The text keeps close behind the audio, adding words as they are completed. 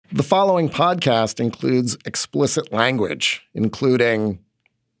The following podcast includes explicit language, including,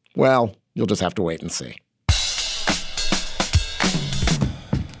 well, you'll just have to wait and see.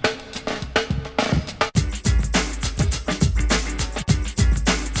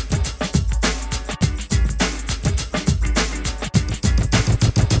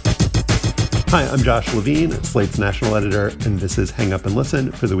 Hi, I'm Josh Levin, Slate's national editor, and this is Hang Up and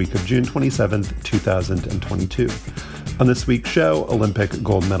Listen for the week of June 27th, 2022. On this week's show, Olympic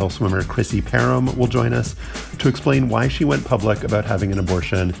gold medal swimmer Crissy Perham will join us to explain why she went public about having an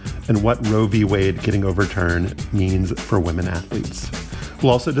abortion and what Roe v. Wade getting overturned means for women athletes.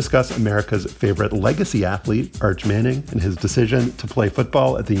 We'll also discuss America's favorite legacy athlete, Arch Manning, and his decision to play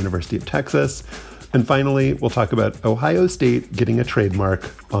football at the University of Texas. And finally, we'll talk about Ohio State getting a trademark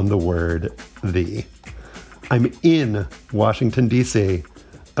on the word "the." I'm in Washington, D.C.,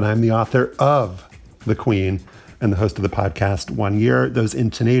 and I'm the author of The Queen and the host of the podcast 1 Year. Those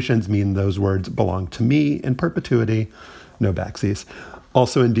intonations mean those words belong to me in perpetuity, no backsies.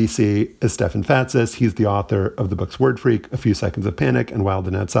 Also in D.C. is Stefan Fatsis. He's the author of the books Word Freak, A Few Seconds of Panic, and Wild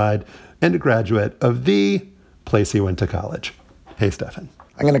and Outside, and a graduate of the place he went to college. Hey, Stefan.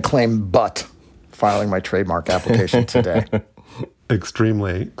 I'm going to claim but filing my trademark application today.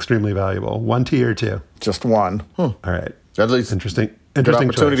 Extremely valuable. 1 T or 2? Just one. All right. At least interesting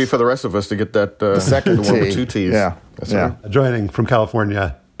opportunity choice for the rest of us to get that the second one with 2 T's. Yeah. Right. Joining from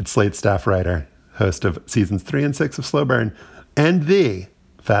California, it's Slate staff writer, host of seasons 3 and 6 of Slow Burn, and the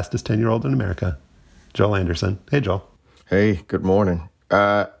fastest 10-year-old in America, Joel Anderson. Hey, Joel. Hey, good morning.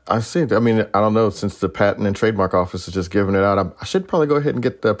 I don't know, since the Patent and Trademark Office is just giving it out, I should probably go ahead and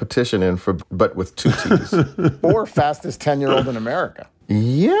get the petition in for but with 2 T's. Or fastest 10-year-old in America.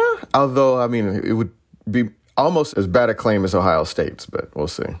 Yeah, although, it would be almost as bad a claim as Ohio State's, but we'll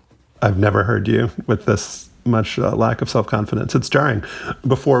see. I've never heard you with this much lack of self-confidence. It's jarring.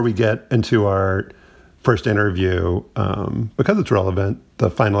 Before we get into our first interview, because it's relevant, the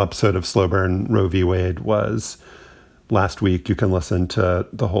final episode of Slow Burn Roe v. Wade was last week. You can listen to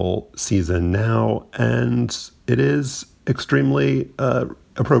the whole season now, and it is extremely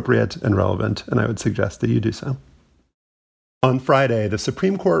appropriate and relevant, and I would suggest that you do so. On Friday, the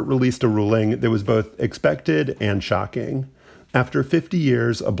Supreme Court released a ruling that was both expected and shocking. After 50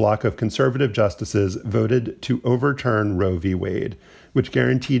 years, a block of conservative justices voted to overturn Roe v. Wade, which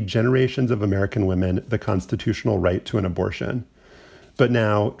guaranteed generations of American women the constitutional right to an abortion. But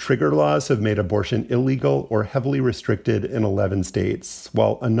now, trigger laws have made abortion illegal or heavily restricted in 11 states,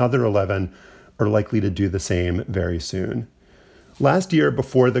 while another 11 are likely to do the same very soon. Last year,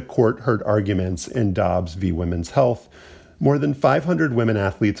 before the court heard arguments in Dobbs v. Women's Health, more than 500 women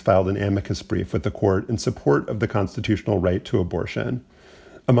athletes filed an amicus brief with the court in support of the constitutional right to abortion.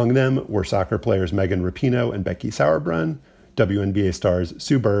 Among them were soccer players Megan Rapinoe and Becky Sauerbrunn, WNBA stars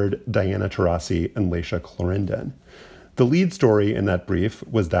Sue Bird, Diana Taurasi, and Laysha Clarendon. The lead story in that brief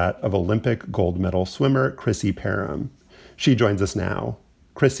was that of Olympic gold medal swimmer Crissy Perham. She joins us now.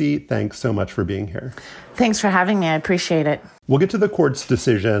 Crissy, thanks so much for being here. Thanks for having me. I appreciate it. We'll get to the court's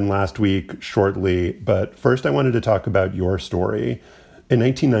decision last week shortly, but first I wanted to talk about your story. In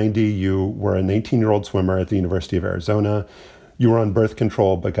 1990, you were a 19-year-old swimmer at the University of Arizona. You were on birth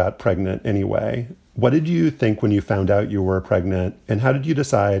control but got pregnant anyway. What did you think when you found out you were pregnant, and how did you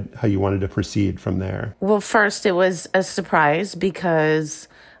decide how you wanted to proceed from there? Well, first, it was a surprise because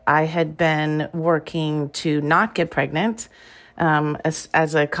I had been working to not get pregnant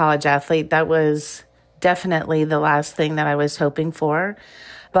as a college athlete. That was definitely the last thing that I was hoping for.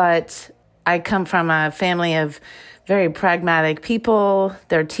 But I come from a family of very pragmatic people.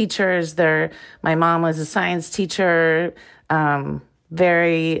 They're teachers. My mom was a science teacher.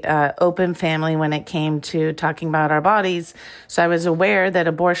 Very open family when it came to talking about our bodies. So I was aware that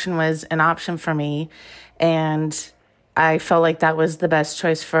abortion was an option for me, and I felt like that was the best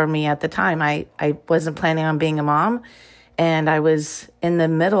choice for me at the time. I wasn't planning on being a mom, and I was in the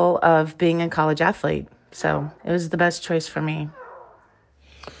middle of being a college athlete. So it was the best choice for me.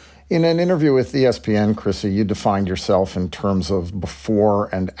 In an interview with ESPN, Crissy, you defined yourself in terms of before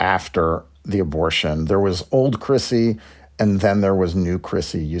and after the abortion. There was old Crissy, and then there was new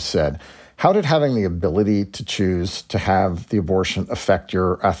Crissy, you said. How did having the ability to choose to have the abortion affect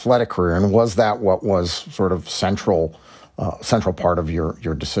your athletic career? And was that what was sort of central part of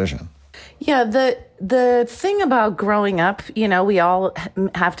your decision? Yeah, the thing about growing up, we all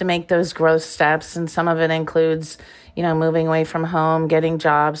have to make those growth steps, and some of it includes, moving away from home, getting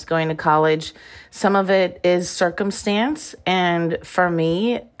jobs, going to college. Some of it is circumstance. And for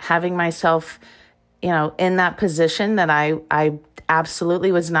me, having myself, in that position that I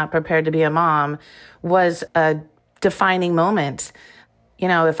absolutely was not prepared to be a mom was a defining moment.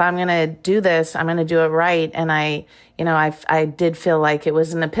 if I'm going to do this, I'm going to do it right. And I did feel like it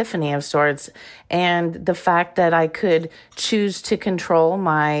was an epiphany of sorts. And the fact that I could choose to control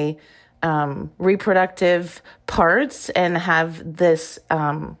my reproductive parts and have this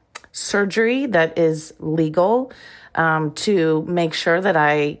surgery that is legal to make sure that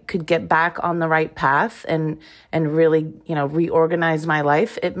I could get back on the right path and really, reorganize my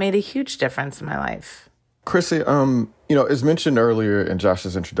life, it made a huge difference in my life. Crissy, as mentioned earlier in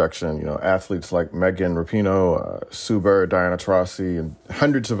Josh's introduction, athletes like Megan Rapinoe, Sue Bird, Diana Taurasi, and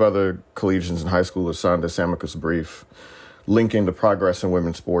hundreds of other collegians and high schoolers signed this amicus brief linking the progress in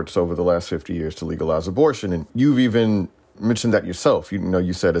women's sports over the last 50 years to legalize abortion. And you've even mentioned that yourself.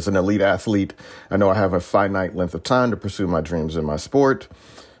 You said, as an elite athlete, I know I have a finite length of time to pursue my dreams in my sport.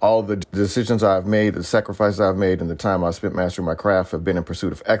 All the decisions I've made, the sacrifices I've made, and the time I've spent mastering my craft have been in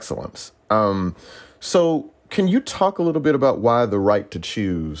pursuit of excellence. So can you talk a little bit about why the right to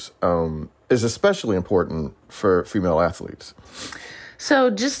choose is especially important for female athletes? So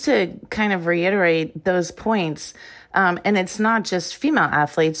just to kind of reiterate those points, and it's not just female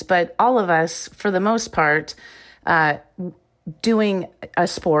athletes, but all of us, for the most part, doing a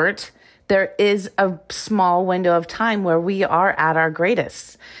sport, there is a small window of time where we are at our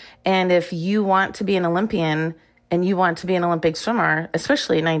greatest. And if you want to be an Olympian and you want to be an Olympic swimmer,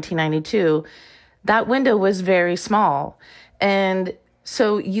 especially in 1992, that window was very small. And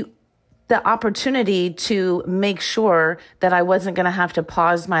so the opportunity to make sure that I wasn't going to have to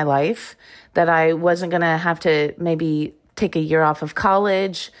pause my life, that I wasn't going to have to maybe take a year off of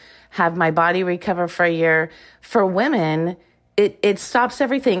college, have my body recover for a year. For women, it stops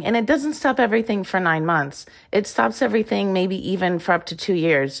everything. And it doesn't stop everything for 9 months. It stops everything maybe even for up to 2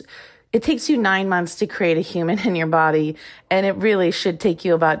 years. It takes you 9 months to create a human in your body. And it really should take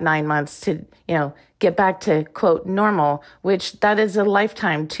you about 9 months to, get back to, quote, normal, which that is a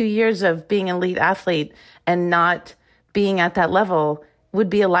lifetime. 2 years of being an elite athlete and not being at that level would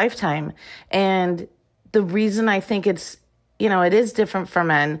be a lifetime. And the reason I think it is different for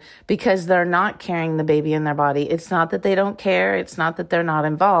men because they're not carrying the baby in their body. It's not that they don't care. It's not that they're not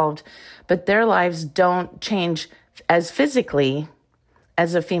involved, but their lives don't change as physically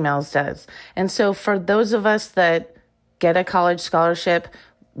as a female's does. And so for those of us that get a college scholarship,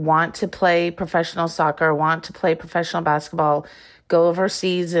 want to play professional soccer, want to play professional basketball, go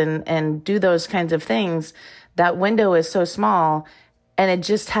overseas and do those kinds of things, that window is so small and it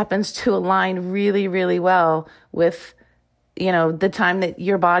just happens to align really, really well with the time that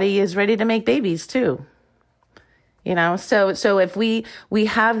your body is ready to make babies too. So if we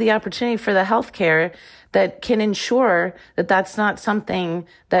have the opportunity for the healthcare that can ensure that that's not something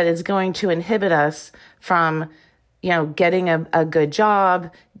that is going to inhibit us from, getting a good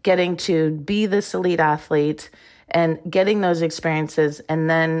job, getting to be this elite athlete and getting those experiences. And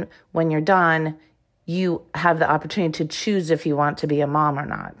then when you're done, you have the opportunity to choose if you want to be a mom or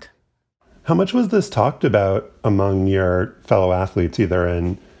not. How much was this talked about among your fellow athletes, either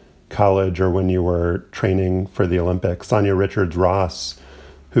in college or when you were training for the Olympics? Sonia Richards-Ross,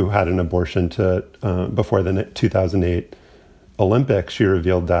 who had an abortion before the 2008 Olympics, she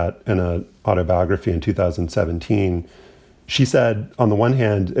revealed that in an autobiography in 2017. She said, on the one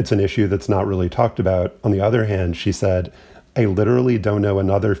hand, it's an issue that's not really talked about. On the other hand, she said, I literally don't know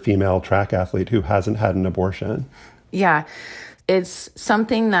another female track athlete who hasn't had an abortion. Yeah, it's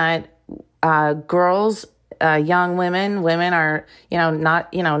something that girls, young women are,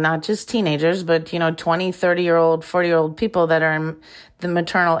 not just teenagers, but, 20, 30-year-old, 40-year-old people that are in the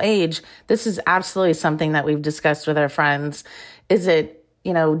maternal age. This is absolutely something that we've discussed with our friends. Is it,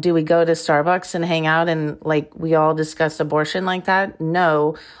 do we go to Starbucks and hang out and we all discuss abortion like that?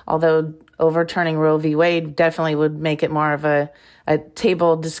 No, although overturning Roe v. Wade definitely would make it more of a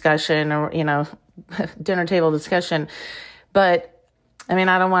table discussion or, dinner table discussion. But I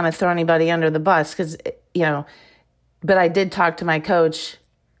don't want to throw anybody under the bus because, but I did talk to my coach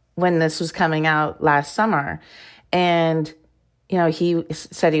when this was coming out last summer. And, he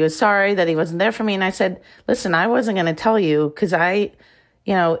said he was sorry that he wasn't there for me. And I said, listen, I wasn't going to tell you because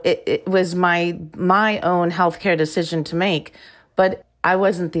it was my own healthcare decision to make, but I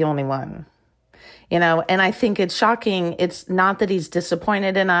wasn't the only one. And I think it's shocking. It's not that he's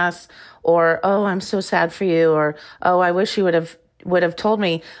disappointed in us or, oh, I'm so sad for you or, oh, I wish you would have told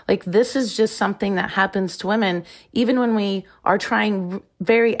me. This is just something that happens to women, even when we are trying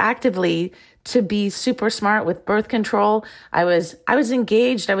very actively to be super smart with birth control. I was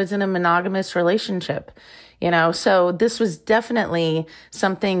engaged. I was in a monogamous relationship, so this was definitely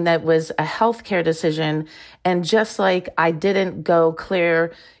something that was a healthcare decision. And just like I didn't go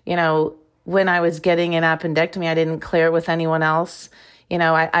clear, when I was getting an appendectomy, I didn't clear it with anyone else.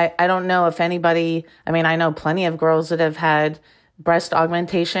 I don't know if anybody, I know plenty of girls that have had breast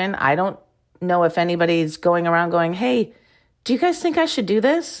augmentation. I don't know if anybody's going around going, hey, do you guys think I should do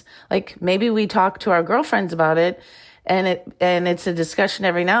this? Like maybe we talk to our girlfriends about it and it's a discussion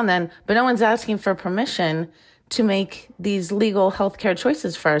every now and then, but no one's asking for permission to make these legal healthcare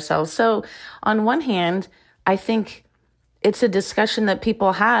choices for ourselves. So on one hand, I think it's a discussion that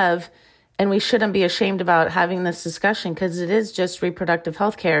people have, and we shouldn't be ashamed about having this discussion because it is just reproductive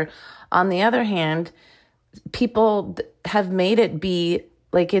health care. On the other hand, people have made it be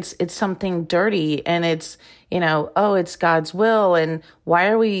like it's something dirty and it's, it's God's will. And why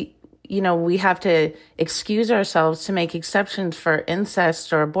are we have to excuse ourselves to make exceptions for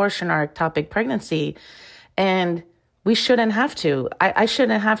incest or abortion or ectopic pregnancy. And we shouldn't have to. I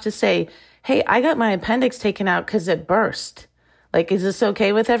shouldn't have to say, hey, I got my appendix taken out because it burst. Like, is this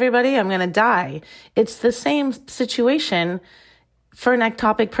okay with everybody? I'm going to die. It's the same situation for an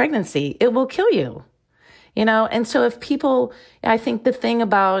ectopic pregnancy. It will kill you, And so if people, I think the thing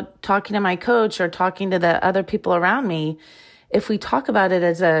about talking to my coach or talking to the other people around me, if we talk about it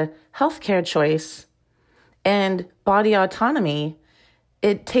as a healthcare choice and body autonomy,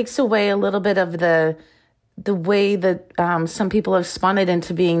 it takes away a little bit of the way that some people have spun it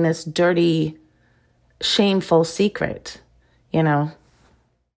into being this dirty, shameful secret,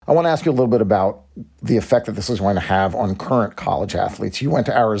 I want to ask you a little bit about the effect that this is going to have on current college athletes. You went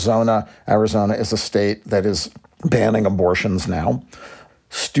to Arizona. Arizona is a state that is banning abortions now.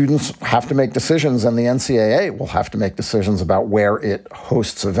 Students have to make decisions, and the NCAA will have to make decisions about where it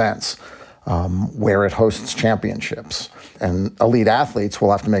hosts events, where it hosts championships. And elite athletes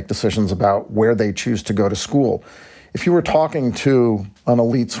will have to make decisions about where they choose to go to school. If you were talking to an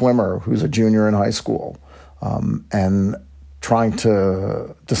elite swimmer who's a junior in high school and trying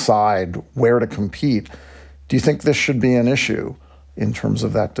to decide where to compete, do you think this should be an issue in terms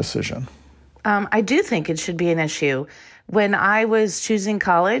of that decision? I do think it should be an issue. When I was choosing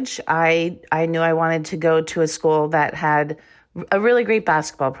college, I knew I wanted to go to a school that had a really great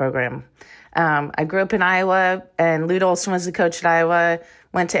basketball program. I grew up in Iowa, and Lute Olson was the coach at Iowa,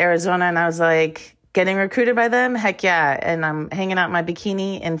 went to Arizona, and I was like, getting recruited by them? Heck yeah. And I'm hanging out in my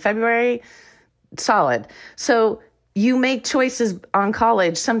bikini in February. Solid. So you make choices on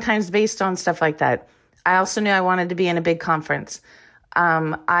college, sometimes based on stuff like that. I also knew I wanted to be in a big conference.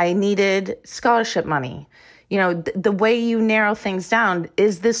 I needed scholarship money. The way you narrow things down,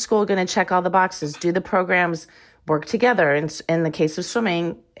 is this school going to check all the boxes? Do the programs work together? In the case of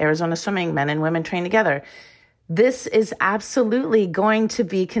swimming, Arizona swimming, men and women train together. This is absolutely going to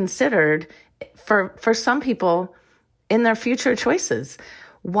be considered for some people in their future choices.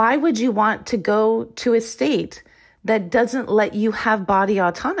 Why would you want to go to a state that doesn't let you have body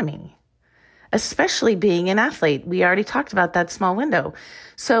autonomy, especially being an athlete? We already talked about that small window.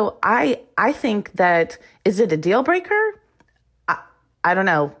 So I think that, is it a deal breaker? I don't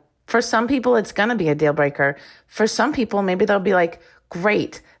know. For some people, it's going to be a deal breaker. For some people, maybe they'll be like,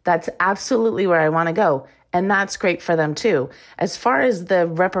 great, that's absolutely where I want to go. And that's great for them too. As far as the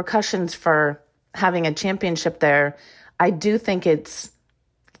repercussions for having a championship there, I do think it's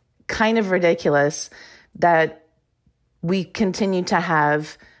kind of ridiculous that we continue to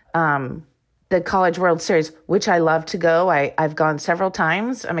have the College World Series, which I love to go. I've gone several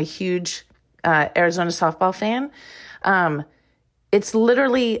times. I'm a huge Arizona softball fan. It's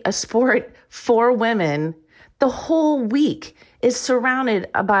literally a sport for women. The whole week is surrounded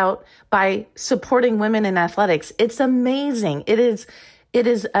by supporting women in athletics. It's amazing. It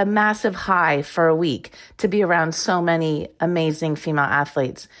is a massive high for a week to be around so many amazing female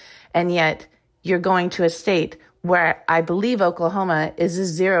athletes. And yet you're going to a state where I believe Oklahoma is a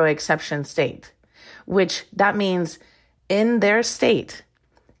zero exception state, which that means in their state,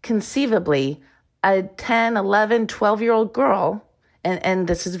 conceivably, a 10, 11, 12-year-old girl, and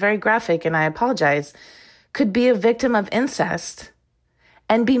this is very graphic and I apologize, could be a victim of incest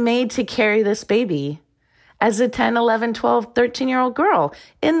and be made to carry this baby as a 10, 11, 12, 13-year-old girl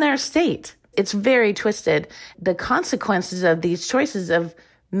in their state. It's very twisted. The consequences of these choices of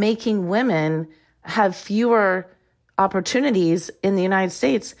making women have fewer opportunities in the United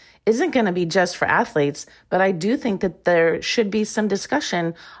States isn't going to be just for athletes, but I do think that there should be some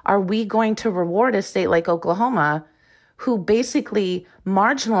discussion. Are we going to reward a state like Oklahoma, who basically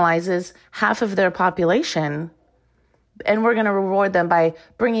marginalizes half of their population, and we're going to reward them by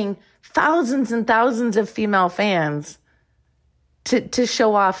bringing thousands and thousands of female fans to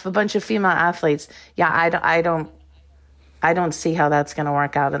show off a bunch of female athletes? Yeah, I don't see how that's going to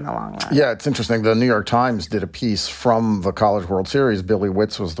work out in the long run. Yeah, it's interesting. The New York Times did a piece from the College World Series. Billy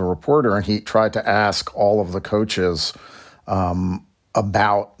Witz was the reporter, and he tried to ask all of the coaches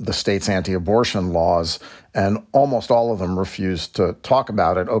about the state's anti-abortion laws, and almost all of them refused to talk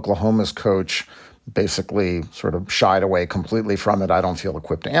about it. Oklahoma's coach basically sort of shied away completely from it. I don't feel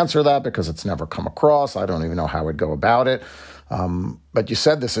equipped to answer that because it's never come across. I don't even know how I'd go about it. But you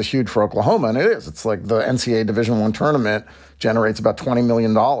said this is huge for Oklahoma, and it is. It's like the NCAA Division I tournament generates about $20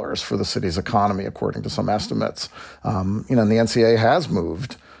 million for the city's economy, according to some estimates. And the NCAA has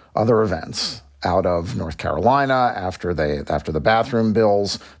moved other events out of North Carolina after the bathroom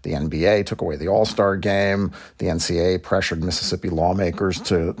bills. The NBA took away the All-Star game. The NCAA pressured Mississippi lawmakers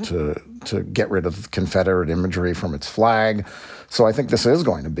to get rid of Confederate imagery from its flag. So I think this is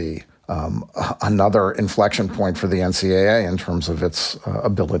going to be another inflection point for the NCAA in terms of its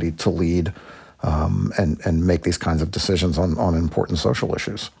ability to lead and make these kinds of decisions on important social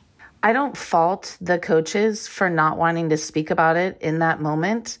issues. I don't fault the coaches for not wanting to speak about it in that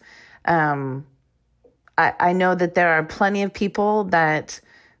moment. I know that there are plenty of people that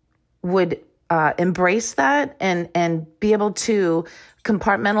would embrace that and be able to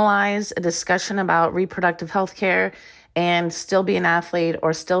compartmentalize a discussion about reproductive health care and still be an athlete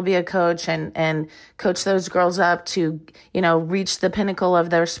or still be a coach and coach those girls up to, reach the pinnacle of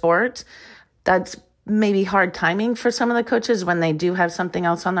their sport. That's maybe hard timing for some of the coaches when they do have something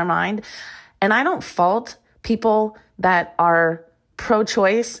else on their mind. And I don't fault people that are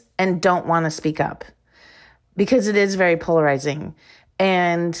pro-choice and don't want to speak up, because it is very polarizing.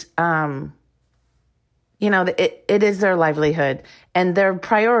 And, it is their livelihood, and their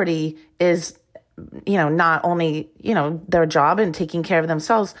priority is, not only, their job and taking care of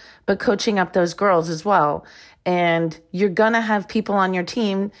themselves, but coaching up those girls as well. And you're going to have people on your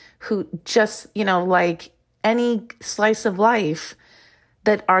team who just, like any slice of life,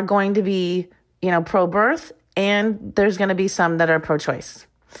 that are going to be, pro-birth, and there's going to be some that are pro-choice.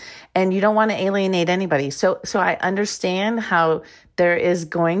 And you don't want to alienate anybody. So I understand how there is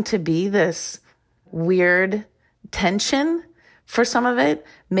going to be this weird tension for some of it,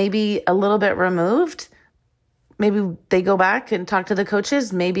 maybe a little bit removed. Maybe they go back and talk to the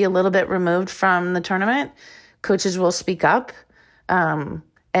coaches, maybe a little bit removed from the tournament. Coaches will speak up and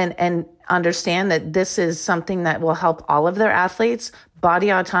understand that this is something that will help all of their athletes. Body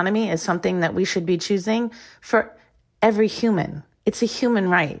autonomy is something that we should be choosing for every human. It's a human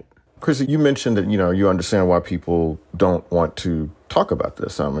right. Crissy, you mentioned that, you understand why people don't want to talk about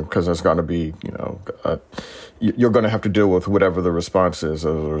this, because there's going to be, you're going to have to deal with whatever the response is as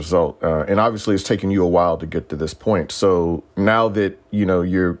a result. And obviously it's taken you a while to get to this point. So now that,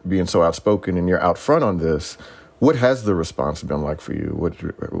 you're being so outspoken and you're out front on this, what has the response been like for you?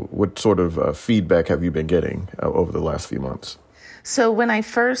 What sort of feedback have you been getting over the last few months? So when I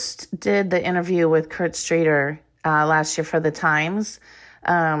first did the interview with Kurt Streeter last year for the Times,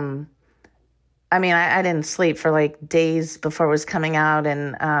 I didn't sleep for like days before it was coming out.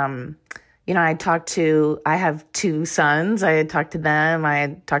 And, I have two sons. I had talked to them. I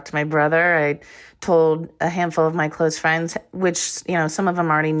had talked to my brother. I told a handful of my close friends, which, some of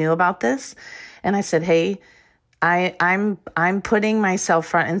them already knew about this. And I said, hey, I'm putting myself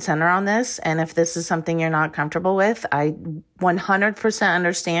front and center on this. And if this is something you're not comfortable with, I 100%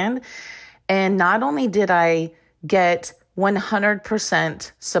 understand. And not only did I get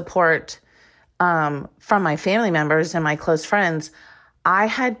 100% support from my family members and my close friends, I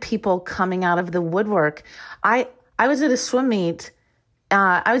had people coming out of the woodwork. I was at a swim meet.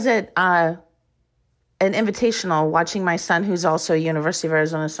 I was at an invitational watching my son, who's also a University of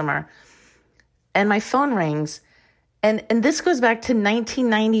Arizona swimmer, and my phone rings. And this goes back to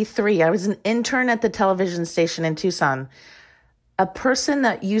 1993. I was an intern at the television station in Tucson. A person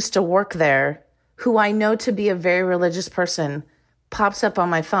that used to work there, who I know to be a very religious person, pops up on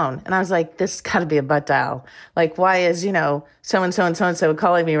my phone. And I was like, this has got to be a butt dial. Like, why is, so-and-so and so-and-so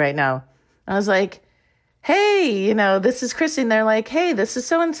calling me right now? I was like, hey, this is Crissy. And they're like, hey, this is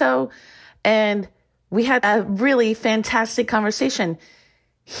so-and-so. And we had a really fantastic conversation.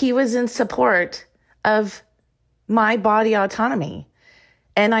 He was in support of my body autonomy.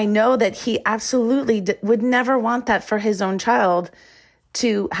 And I know that he absolutely would never want that for his own child,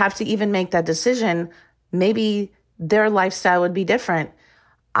 to have to even make that decision. Maybe their lifestyle would be different.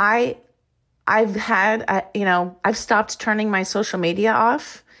 I've stopped turning my social media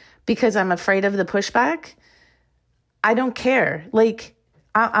off because I'm afraid of the pushback. I don't care. Like,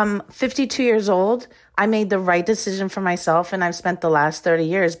 I'm 52 years old. I made the right decision for myself, and I've spent the last 30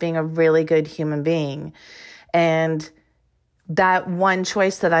 years being a really good human being. And that one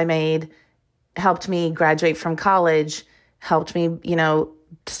choice that I made helped me graduate from college, helped me,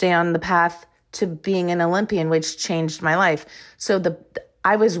 stay on the path to being an Olympian, which changed my life. So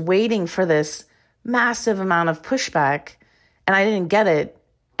I was waiting for this massive amount of pushback, and I didn't get it.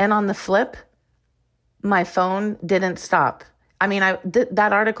 And on the flip, my phone didn't stop. I mean,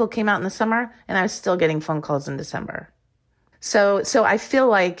 that article came out in the summer, and I was still getting phone calls in December. So I feel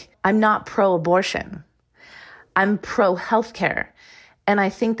like I'm not pro-abortion. I'm pro-healthcare. And I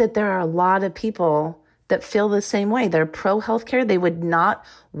think that there are a lot of people that feel the same way. They're pro-healthcare. They would not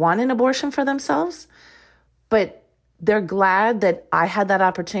want an abortion for themselves, but they're glad that I had that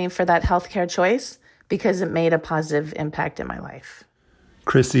opportunity for that healthcare choice because it made a positive impact in my life.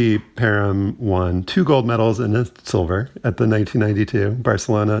 Crissy Perham won 2 gold medals and a silver at the 1992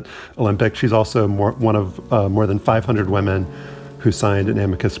 Barcelona Olympics. She's also one of more than 500 women who signed an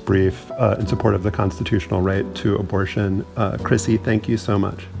amicus brief in support of the constitutional right to abortion. Crissy, thank you so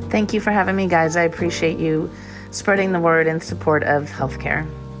much. Thank you for having me, guys. I appreciate you spreading the word in support of healthcare.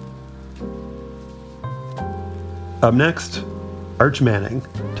 Up next, Arch Manning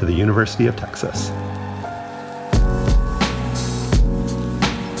to the University of Texas.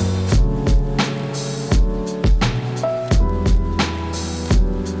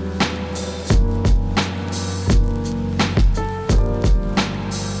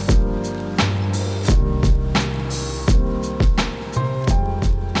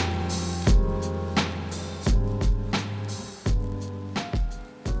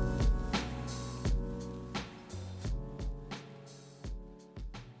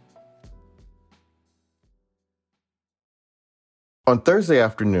 On Thursday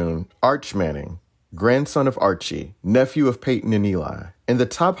afternoon, Arch Manning, grandson of Archie, nephew of Peyton and Eli, and the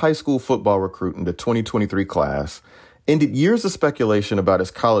top high school football recruit in the 2023 class, ended years of speculation about his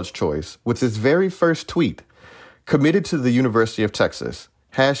college choice with his very first tweet. Committed to the University of Texas.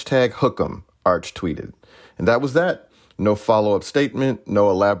 #Hook'em, Arch tweeted. And that was that. No follow-up statement, no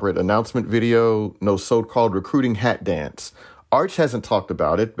elaborate announcement video, no so-called recruiting hat dance. Arch hasn't talked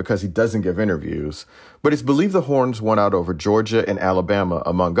about it because he doesn't give interviews, but it's believed the Horns won out over Georgia and Alabama,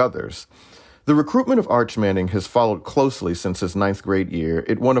 among others. The recruitment of Arch Manning has followed closely since his 9th grade year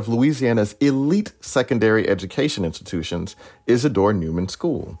at one of Louisiana's elite secondary education institutions, Isidore Newman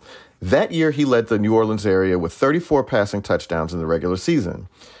School. That year, he led the New Orleans area with 34 passing touchdowns in the regular season.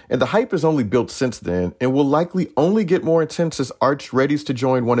 And the hype has only built since then and will likely only get more intense as Arch readies to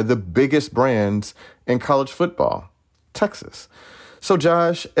join one of the biggest brands in college football, Texas. So,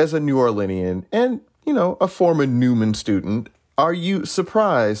 Josh, as a New Orleanian and, a former Newman student, are you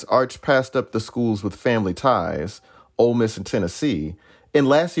surprised Arch passed up the schools with family ties, Ole Miss and Tennessee, in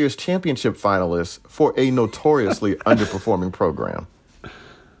last year's championship finalists for a notoriously underperforming program?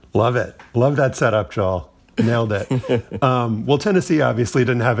 Love it. Love that setup, Joel. Nailed it. Well, Tennessee obviously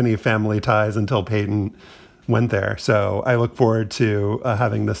didn't have any family ties until Peyton went there. So I look forward to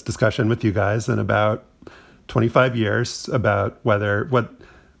having this discussion with you guys in about 25 years about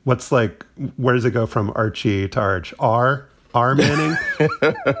what's like, where does it go from Archie to Arch? R Manning?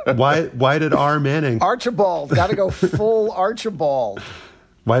 Why did R Manning? Archibald, got to go full Archibald.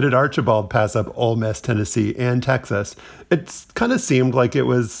 Why did Archibald pass up Ole Miss, Tennessee, and Texas? It kind of seemed like it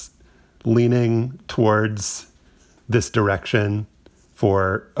was leaning towards this direction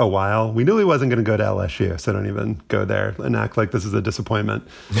for a while. We knew he wasn't going to go to LSU, so don't even go there and act like this is a disappointment,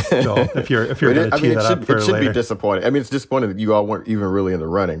 Joel, if you're going to tee that up for later. It should be disappointing. I mean, it's disappointing that you all weren't even really in the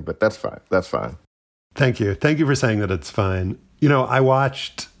running, but that's fine. That's fine. Thank you. Thank you for saying that it's fine. I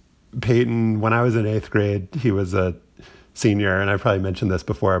watched Peyton when I was in 8th grade. He was a senior, and I probably mentioned this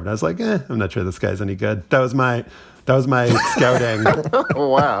before, but I was like, I'm not sure this guy's any good. That was my scouting.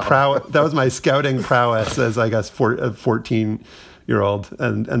 Wow. That was my scouting prowess as, I guess, 14-year-old,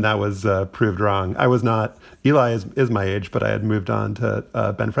 and that was proved wrong. I was not. Eli is my age, but I had moved on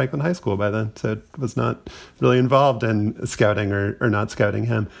to Ben Franklin High School by then, so was not really involved in scouting or not scouting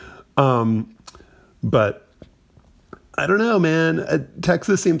him. But I don't know, man.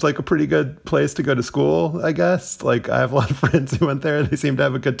 Texas seems like a pretty good place to go to school, I guess. Like, I have a lot of friends who went there. They seem to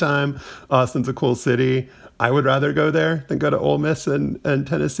have a good time. Austin's a cool city. I would rather go there than go to Ole Miss and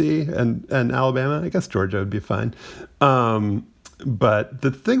Tennessee and Alabama. I guess Georgia would be fine. But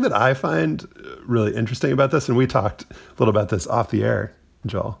the thing that I find really interesting about this, and we talked a little about this off the air,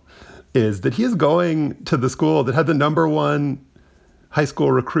 Joel, is that he is going to the school that had the #1 high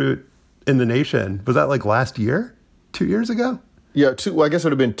school recruit in the nation. Was that like last year? 2 years ago? Yeah, I guess it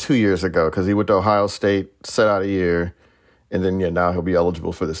would have been 2 years ago because he went to Ohio State, set out a year, and then, now he'll be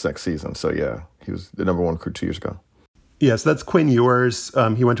eligible for this next season. So, he was the #1 recruit 2 years ago. Yes, that's Quinn Ewers.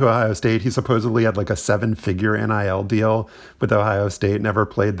 He went to Ohio State. He supposedly had like a 7-figure NIL deal with Ohio State, never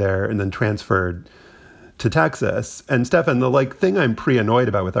played there, and then transferred to Texas. And Stefan, the thing I'm pre-annoyed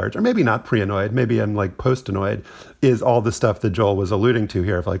about with Arch, or maybe not pre-annoyed, maybe I'm post-annoyed, is all the stuff that Joel was alluding to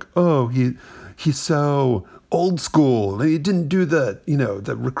here of he's so old school. He didn't do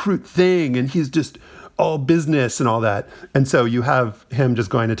the recruit thing, and he's just all business and all that. And so you have him just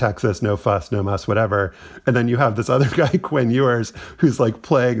going to Texas, no fuss, no muss, whatever. And then you have this other guy, Quinn Ewers, who's like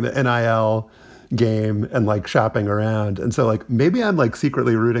playing the NIL game and like shopping around. And so like maybe I'm like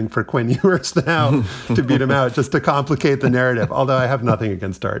secretly rooting for Quinn Ewers now to beat him out just to complicate the narrative. Although I have nothing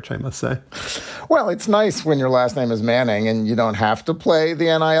against Arch, I must say. Well, it's nice when your last name is Manning and you don't have to play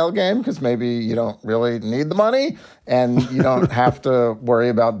the NIL game because maybe you don't really need the money and you don't have to worry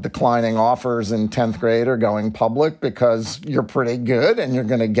about declining offers in 10th grade or going public because you're pretty good and you're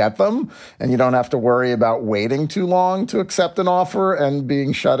going to get them. And you don't have to worry about waiting too long to accept an offer and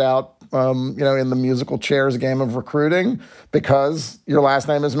being shut out in the musical chairs game of recruiting because your last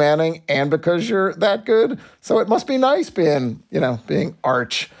name is Manning and because you're that good. So it must be nice being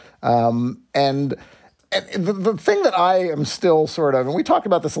Arch. And the thing that I am still sort of, and we talked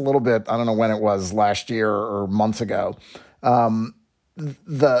about this a little bit, I don't know when it was, last year or months ago,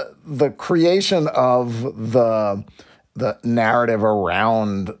 the creation of the narrative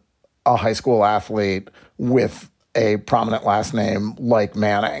around a high school athlete with a prominent last name like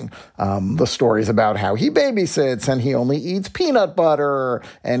Manning. The stories about how he babysits and he only eats peanut butter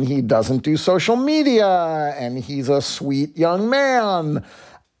and he doesn't do social media and he's a sweet young man.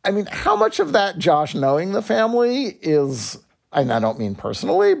 I mean, how much of that, Josh, knowing the family is, and I don't mean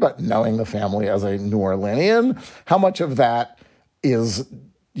personally, but knowing the family as a New Orleanian, how much of that is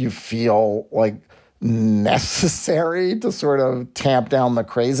you feel like necessary to sort of tamp down the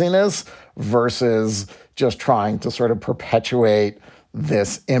craziness versus just trying to sort of perpetuate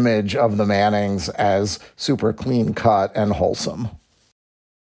this image of the Mannings as super clean cut and wholesome?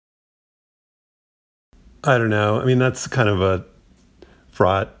 I don't know. I mean, that's kind of a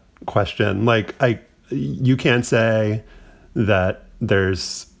fraught question. Like, you can't say that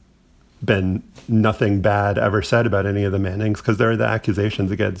there's been nothing bad ever said about any of the Mannings because there are the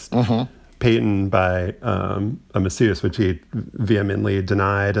accusations against Peyton by a masseuse, which he vehemently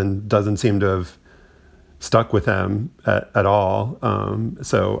denied and doesn't seem to have stuck with him at all.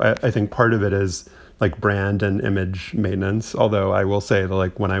 So I think part of it is like brand and image maintenance. Although I will say that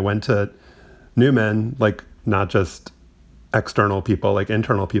like when I went to Newman, like not just external people, like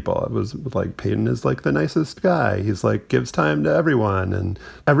internal people, it was like Peyton is like the nicest guy. He's like gives time to everyone, and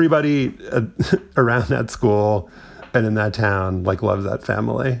everybody around that school and in that town like loves that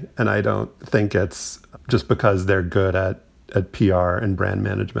family. And I don't think it's just because they're good at PR and brand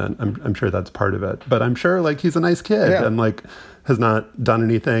management. I'm sure that's part of it, but I'm sure like he's a nice kid and like has not done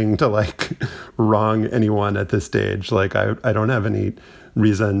anything to like wrong anyone at this stage. Like I don't have any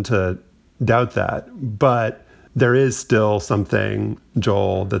reason to doubt that, but there is still something,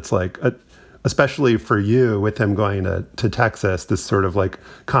 Joel, that's like, especially for you with him going to Texas, this sort of like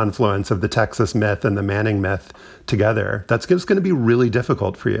confluence of the Texas myth and the Manning myth together. That's just going to be really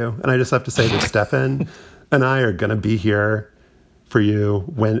difficult for you. And I just have to say that Stefan and I are going to be here for you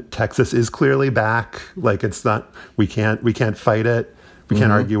when Texas is clearly back. Like it's not, we can't fight it. We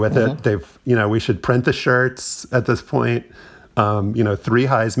can't argue with it. We should print the shirts at this point. 3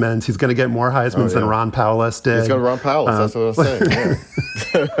 Heismans. He's going to get more Heismans than Ron Powless did. He's going to Ron Powless. That's what I was saying.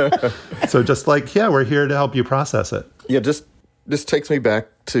 Yeah. So just like, we're here to help you process it. Yeah, this takes me back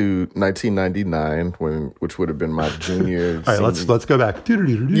to 1999, which would have been my junior. All right, let's go back.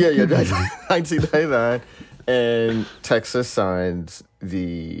 1999, and Texas signs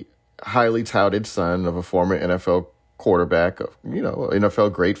the highly touted son of a former NFL quarterback,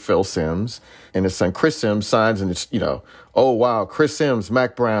 NFL great Phil Simms, and his son Chris Simms signs, and it's oh wow, Chris Simms,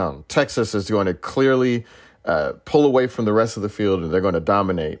 Mac Brown, Texas is going to clearly pull away from the rest of the field, and they're going to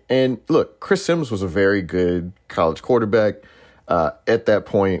dominate. And look, Chris Simms was a very good college quarterback. At that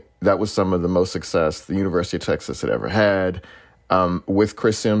point, that was some of the most success the University of Texas had ever had with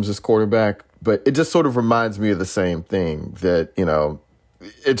Chris Simms as quarterback. But it just sort of reminds me of the same thing that,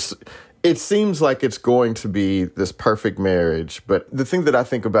 it seems like it's going to be this perfect marriage. But the thing that I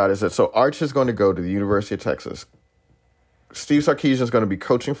think about is that, so Arch is going to go to the University of Texas. Steve Sarkisian is going to be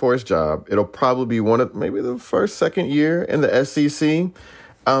coaching for his job. It'll probably be one of maybe the first, second year in the SEC.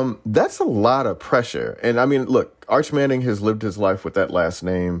 That's a lot of pressure. And I mean, look, Arch Manning has lived his life with that last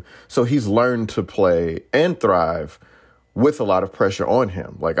name. So he's learned to play and thrive with a lot of pressure on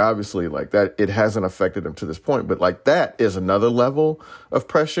him. Like, obviously, like that, it hasn't affected him to this point, but like that is another level of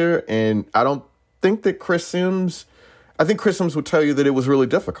pressure. And I don't think that Chris Simms would tell you that it was really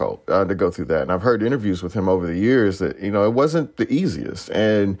difficult to go through that. And I've heard interviews with him over the years that, it wasn't the easiest.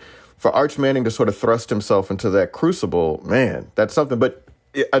 And for Arch Manning to sort of thrust himself into that crucible, man, that's something. But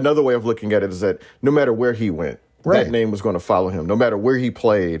another way of looking at it is that no matter where he went, Right. that name was going to follow him, no matter where he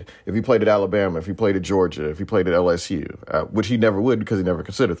played. If he played at Alabama, if he played at Georgia, if he played at LSU, which he never would because he never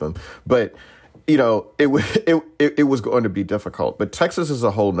considered them. But, you know, it was going to be difficult. But Texas is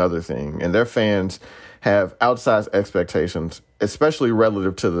a whole nother thing, and their fans have outsized expectations, especially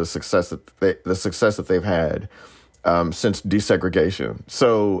relative to the success that they've had since desegregation.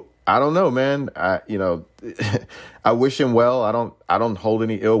 So I don't know, man. I wish him well. I don't hold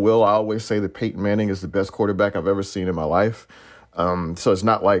any ill will. I always say that Peyton Manning is the best quarterback I've ever seen in my life. So it's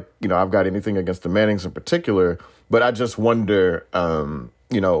not like, you know, I've got anything against the Mannings in particular, but I just wonder,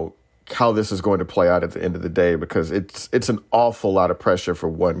 how this is going to play out at the end of the day, because it's an awful lot of pressure for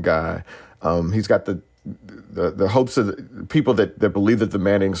one guy. He's got the hopes of the people that believe that the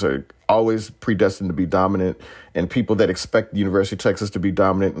Mannings are always predestined to be dominant, and people that expect the University of Texas to be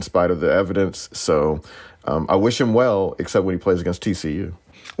dominant in spite of the evidence. So I wish him well, except when he plays against TCU.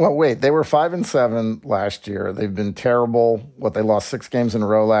 Well, wait, they were 5-7 last year. They've been terrible. They lost 6 games in a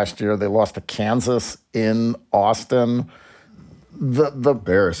row last year. They lost to Kansas in Austin. The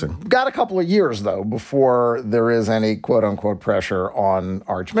Embarrassing. Got a couple of years, though, before there is any quote-unquote pressure on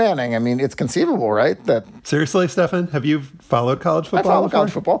Arch Manning. I mean, it's conceivable, right? That Seriously, Stefan, have you followed college football? I follow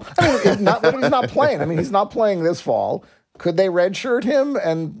college football. I mean, he's not playing. I mean, he's not playing this fall. Could they redshirt him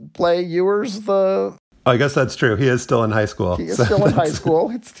and play Ewers I guess that's true. He is still in high school. He is still in high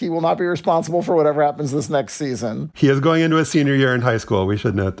school. He will not be responsible for whatever happens this next season. He is going into his senior year in high school. We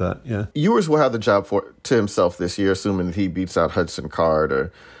should note that, yeah. Ewers will have the job to himself this year, assuming that he beats out Hudson Card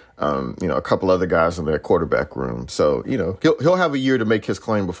or, a couple other guys in their quarterback room. So, he'll have a year to make his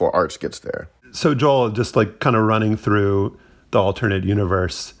claim before Arch gets there. So, Joel, just kind of running through the alternate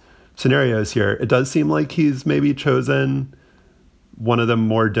universe scenarios here, it does seem like he's maybe chosen one of the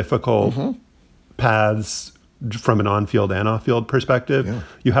more difficult paths from an on-field and off-field perspective. Yeah.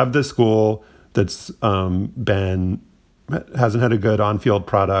 You have this school that's hasn't had a good on-field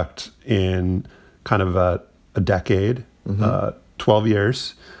product in kind of a decade, 12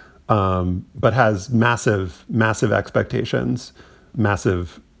 years, but has massive expectations,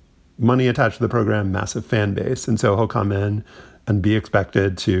 massive money attached to the program, massive fan base. And so he'll come in and be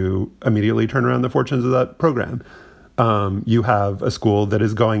expected to immediately turn around the fortunes of that program. You have a school that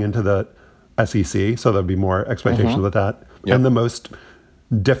is going into the SEC, so there'll be more expectations with that. Yep. And the most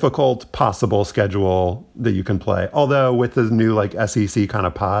difficult possible schedule that you can play. Although with the new SEC kind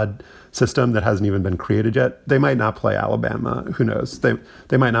of pod system that hasn't even been created yet, they might not play Alabama. Who knows?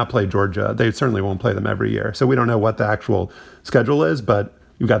 They might not play Georgia. They certainly won't play them every year. So we don't know what the actual schedule is, but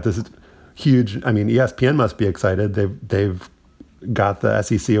you've got this huge, ESPN must be excited. They've got the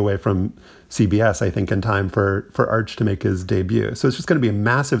SEC away from CBS, I think, in time for Arch to make his debut. So it's just going to be a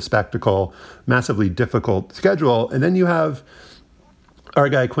massive spectacle, massively difficult schedule. And then you have our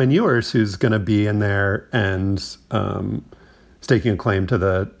guy Quinn Ewers, who's going to be in there and staking a claim to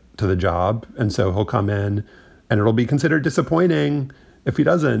the job. And so he'll come in, and it'll be considered disappointing if he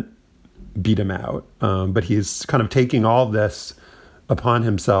doesn't beat him out. But he's kind of taking all this upon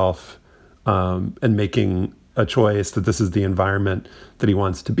himself and making a choice that this is the environment that he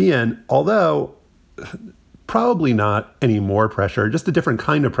wants to be in, although probably not any more pressure, just a different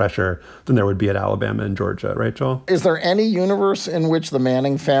kind of pressure than there would be at Alabama and Georgia, right, Joel? Is there any universe in which the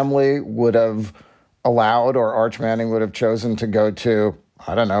Manning family would have allowed, or Arch Manning would have chosen to go to,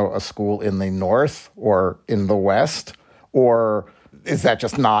 I don't know, a school in the North or in the West? Or is that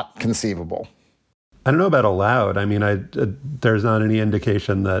just not conceivable? I don't know about allowed. There's not any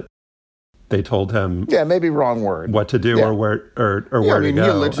indication that they told him, maybe wrong word, what to do or where where to go. He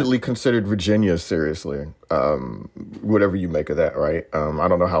allegedly considered Virginia seriously. Whatever you make of that, right? I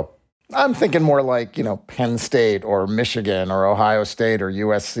don't know how. I'm thinking more like Penn State or Michigan or Ohio State or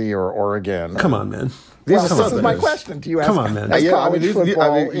USC or Oregon. Come on, man. This is my question to you. Come on, man. College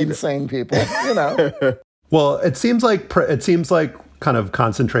football insane people. Well, it seems like kind of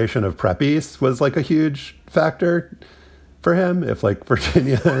concentration of preppies was a huge factor for him, if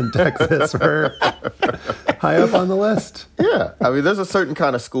Virginia and Texas were high up on the list. Yeah. There's a certain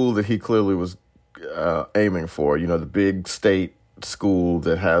kind of school that he clearly was aiming for, the big state school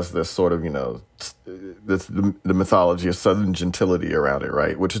that has this sort of, the mythology of Southern gentility around it,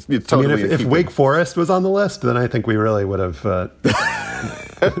 right? Which is totally... if Wake Forest was on the list, then I think we really would have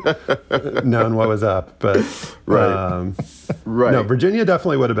known what was up. But right. No, Virginia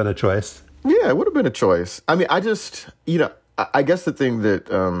definitely would have been a choice. Yeah, it would have been a choice. I guess the thing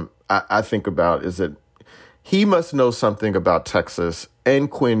that I think about is that he must know something about Texas and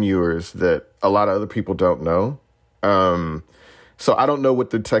Quinn Ewers that a lot of other people don't know. So I don't know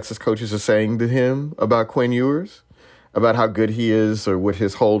what the Texas coaches are saying to him about Quinn Ewers, about how good he is or what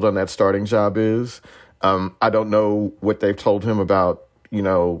his hold on that starting job is. I don't know what they've told him about,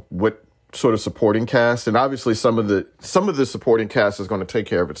 what sort of supporting cast. And obviously some of the supporting cast is going to take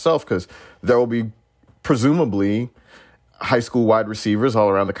care of itself because there will be presumably high school wide receivers all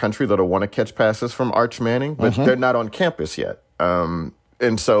around the country that'll want to catch passes from Arch Manning, but they're not on campus yet.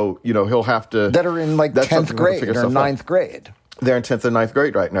 And so, he'll have to... That are in 10th grade or 9th grade. They're in 10th and 9th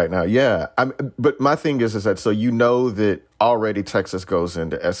grade right now. Yeah. But my thing is that, so that already Texas goes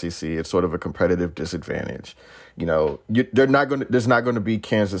into SEC. It's sort of a competitive disadvantage. There's not going to be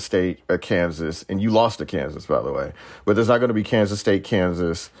Kansas State or Kansas, and you lost to Kansas, by the way. But there's not going to be Kansas State,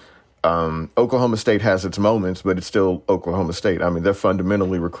 Kansas. Oklahoma State has its moments, but it's still Oklahoma State. I mean, they're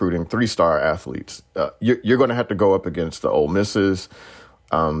fundamentally recruiting 3-star athletes. You're going to have to go up against the Ole Misses.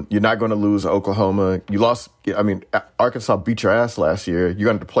 You're not going to lose Oklahoma. You lost. Arkansas beat your ass last year. You're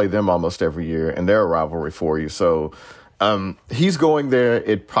going to play them almost every year, and they're a rivalry for you. So he's going there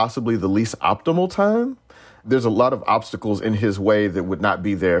at possibly the least optimal time. There's a lot of obstacles in his way that would not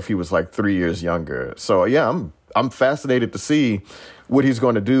be there if he was 3 years younger. So, yeah, I'm fascinated to see what he's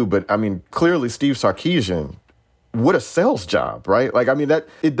going to do. But, clearly Steve Sarkisian, what a sales job, right? That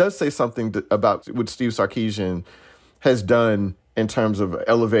it does say something about what Steve Sarkisian has done in terms of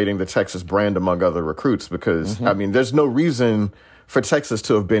elevating the Texas brand among other recruits, because there's no reason for Texas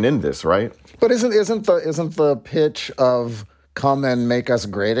to have been in this, right? But isn't the pitch of come and make us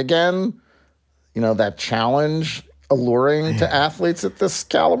great again, that challenge alluring to athletes at this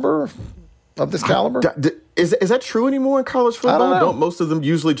caliber? Is that true anymore in college football? Don't most of them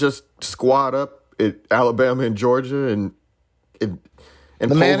usually just squad up at Alabama and Georgia and the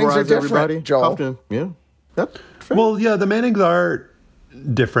Mannings are different, everybody? Joel. Yeah. Yep. Well, yeah, the Mannings are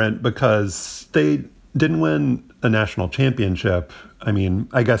different because they didn't win a national championship.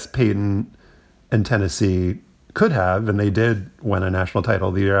 I guess Peyton and Tennessee could have, and they did win a national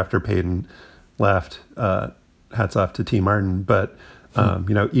title the year after Peyton left. Hats off to T. Martin. But,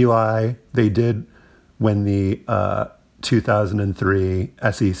 Eli, they did win the 2003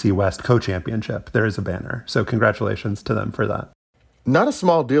 SEC West co-championship. There is a banner. So congratulations to them for that. Not a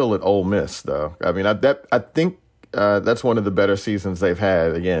small deal at Ole Miss, though. I think that's one of the better seasons they've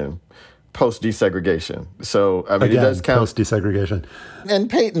had, again, post-desegregation. So, again, it does count. Post-desegregation. And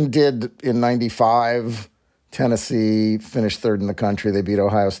Peyton did in 95. Tennessee finished third in the country. They beat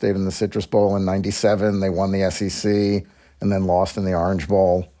Ohio State in the Citrus Bowl in 97. They won the SEC and then lost in the Orange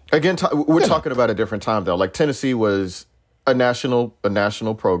Bowl. Again, we're talking about a different time, though. Tennessee was a national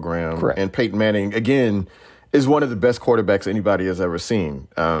program. Correct. And Peyton Manning, again, is one of the best quarterbacks anybody has ever seen.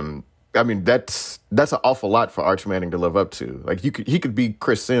 That's an awful lot for Arch Manning to live up to. He could be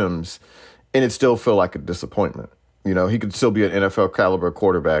Chris Sims, and it still feel like a disappointment. He could still be an NFL caliber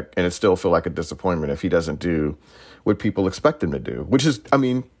quarterback, and it still feel like a disappointment if he doesn't do what people expect him to do. Which is,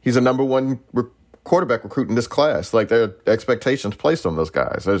 he's a number one quarterback recruit in this class. There are expectations placed on those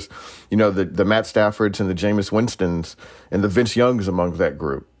guys. There's, the Matt Staffords and the Jameis Winstons and the Vince Youngs among that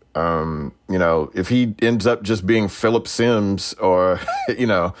group. If he ends up just being Phillip Sims or,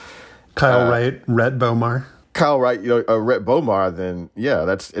 Kyle Wright, Rhett Bomar. Rhett Bomar, then, yeah,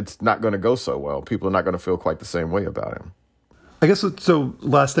 it's not going to go so well. People are not going to feel quite the same way about him. I guess, so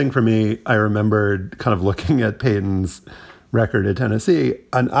last thing for me, I remembered kind of looking at Peyton's record at Tennessee,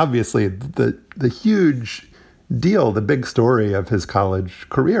 and obviously the huge deal, the big story of his college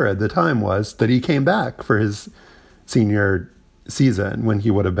career at the time was that he came back for his senior season when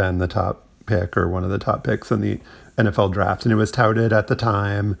he would have been the top pick or one of the top picks in the NFL draft. And it was touted at the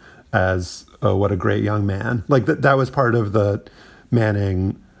time as, oh, what a great young man. That was part of the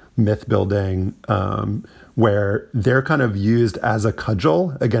Manning myth building, where they're kind of used as a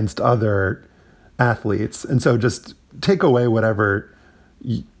cudgel against other athletes. And so just take away whatever,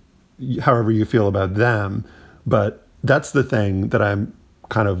 however you feel about them. But that's the thing that I'm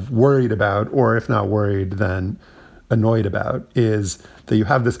kind of worried about, or if not worried, then annoyed about, is that you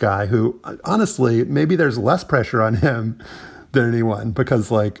have this guy who, honestly, maybe there's less pressure on him than anyone, because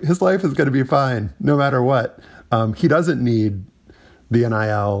his life is going to be fine no matter what. He doesn't need the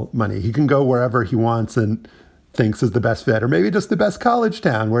NIL money. He can go wherever he wants and thinks is the best fit, or maybe just the best college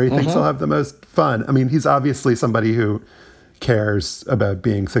town where he thinks he'll have the most fun. He's obviously somebody who cares about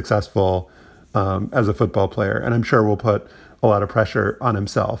being successful as a football player, and I'm sure will put a lot of pressure on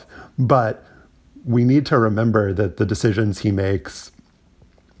himself. But we need to remember that the decisions he makes,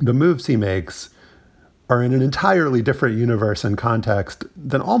 the moves he makes, are in an entirely different universe and context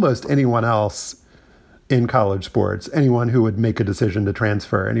than almost anyone else in college sports. Anyone who would make a decision to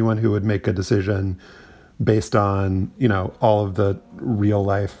transfer, anyone who would make a decision based on, all of the real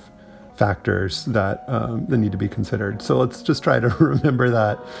life factors that need to be considered. So let's just try to remember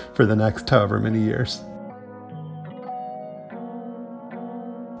that for the next however many years.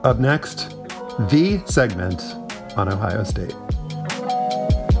 Up next, the segment on Ohio State.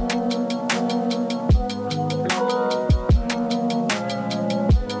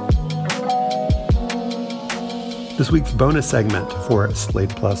 This week's bonus segment for Slate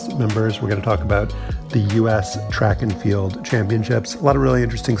Plus members, we're going to talk about the U.S. Track and Field Championships. A lot of really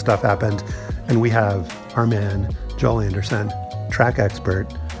interesting stuff happened, and we have our man, Joel Anderson, track expert,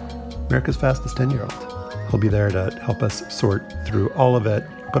 America's fastest 10-year-old. He'll be there to help us sort through all of it,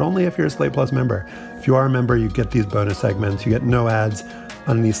 but only if you're a Slate Plus member. If you are a member, you get these bonus segments, you get no ads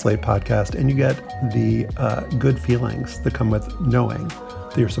on any Slate podcast, and you get the good feelings that come with knowing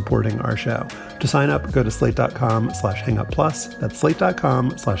that you're supporting our show. To sign up, go to slate.com/hangupplus. That's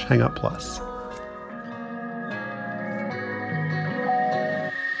slate.com/hangupplus.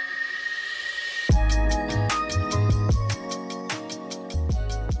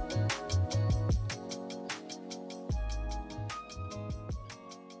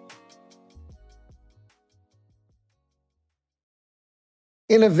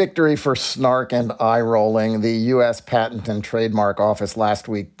 In a victory for snark and eye-rolling, the U.S. Patent and Trademark Office last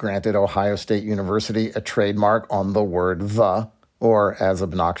week granted Ohio State University a trademark on the word "the," or as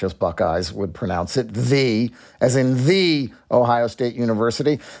obnoxious Buckeyes would pronounce it, "the," as in the Ohio State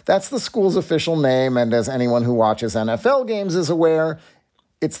University. That's the school's official name, and as anyone who watches NFL games is aware,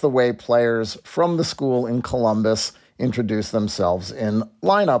 it's the way players from the school in Columbus introduce themselves in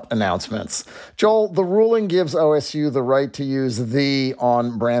lineup announcements. Joel, the ruling gives OSU the right to use "the"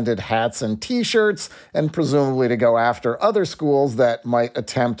 on branded hats and T-shirts, and presumably to go after other schools that might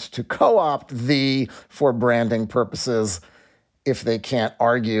attempt to co-opt "the" for branding purposes if they can't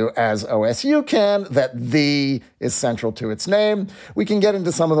argue, as OSU can, that "the" is central to its name. We can get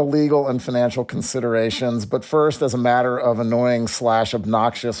into some of the legal and financial considerations, but first, as a matter of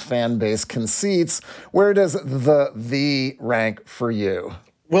annoying/obnoxious fan base conceits, where does the rank for you?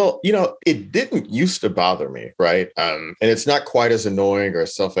 Well, it didn't used to bother me, right? And it's not quite as annoying or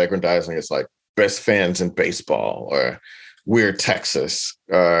self-aggrandizing as like best fans in baseball or We're Texas,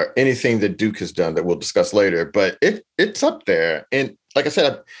 anything that Duke has done that we'll discuss later, but it's up there. And like I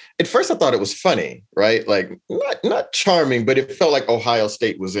said, at first I thought it was funny, right? Like not charming, but it felt like Ohio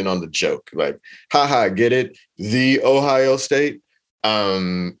State was in on the joke. Like, haha, get it? The Ohio State.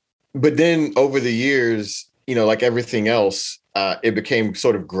 But then over the years, like everything else, it became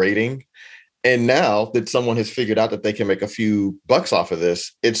sort of grating. And now that someone has figured out that they can make a few bucks off of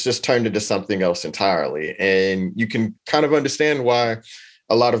this, it's just turned into something else entirely. And you can kind of understand why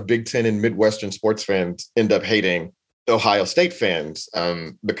a lot of Big Ten and Midwestern sports fans end up hating Ohio State fans,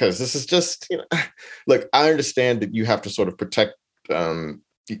 because this is just, look, I understand that you have to sort of protect,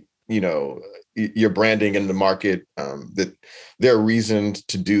 your branding in the market, that there are reasons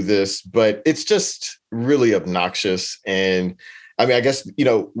to do this, but it's just really obnoxious. And I mean, I guess,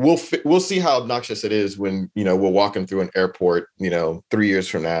 we'll see how obnoxious it is when, we're walking through an airport, 3 years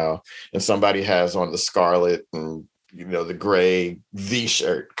from now, and somebody has on the scarlet and, the gray V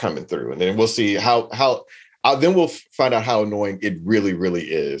shirt coming through. And then we'll see then we'll find out how annoying it really, really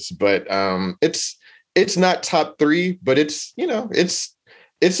is. But it's not top three, but it's a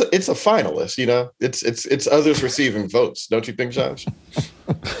finalist, it's others receiving votes. Don't you think, Josh?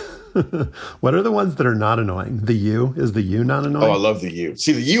 What are the ones that are not annoying? The U? Is the U not annoying? Oh, I love the U.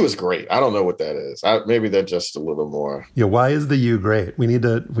 See, the U is great. I don't know what that is. Maybe they're just a little more. Yeah. Why is the U great? We need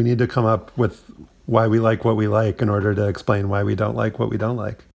to come up with why we like what we like in order to explain why we don't like what we don't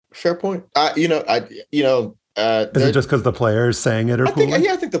like. Fair point. Is it just because the players saying it are cooler?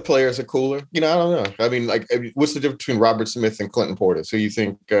 I think the players are cooler. I don't know. I mean, what's the difference between Robert Smith and Clinton Portis? Who you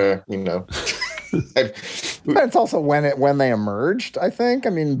think, It's also when they emerged, I think.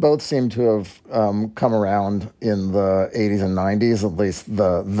 I mean, both seem to have come around in the 80s and 90s. At least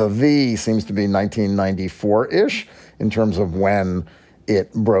the V seems to be 1994-ish in terms of when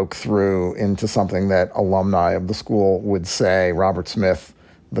it broke through into something that alumni of the school would say. Robert Smith,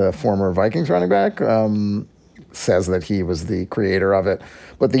 the former Vikings running back, says that he was the creator of it.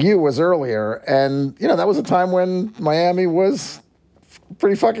 But the U was earlier. And, that was a time when Miami was a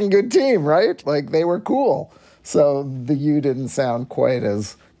pretty fucking good team, right? Like, they were cool. So the U didn't sound quite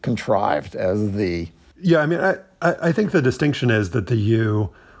as contrived as the... Yeah, I mean, I think the distinction is that the U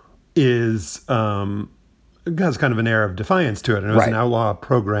has kind of an air of defiance to it. And it was an outlaw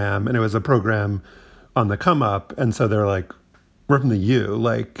program, and it was a program on the come up. And so they're like, we're from the U,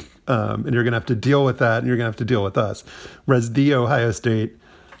 and you're going to have to deal with that, and you're going to have to deal with us. Whereas the Ohio State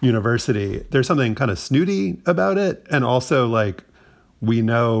University, there's something kind of snooty about it. And also, we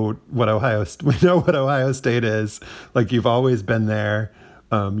know what Ohio State is. Like, you've always been there.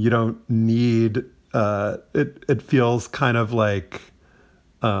 You don't need, it feels kind of like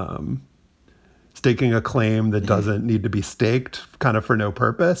staking a claim that doesn't need to be staked kind of for no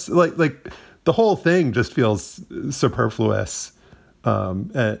purpose. Like the whole thing just feels superfluous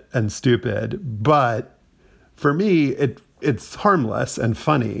and stupid. But for me, it's harmless and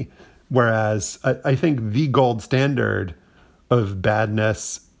funny. Whereas I think the gold standard of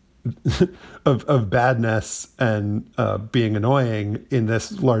badness of badness and being annoying in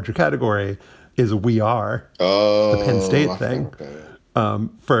this larger category is We Are, the Penn State thing,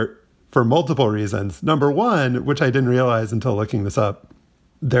 for multiple reasons. Number one, which I didn't realize until looking this up,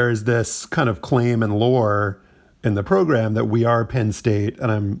 there's this kind of claim and lore in the program that We Are Penn State,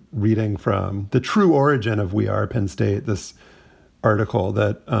 and I'm reading from The True Origin of We Are Penn State, this article,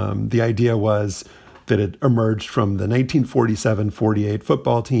 that the idea was that it emerged from the 1947-48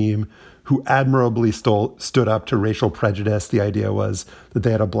 football team who admirably stood up to racial prejudice. The idea was that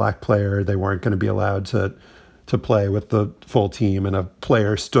they had a black player. They weren't going to be allowed to play with the full team. And a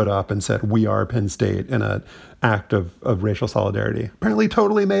player stood up and said, "We are Penn State," in an act of racial solidarity. Apparently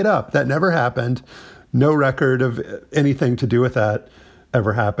totally made up. That never happened. No record of anything to do with that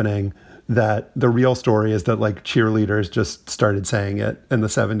ever happening. That the real story is that like cheerleaders just started saying it in the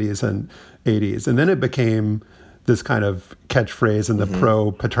 70s and 80s. And then it became this kind of catchphrase in the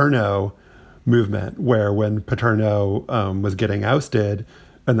pro-Paterno movement, where when Paterno was getting ousted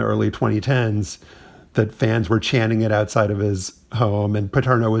in the early 2010s, that fans were chanting it outside of his home, and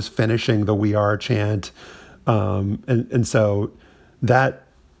Paterno was finishing the "We Are" chant. And so that,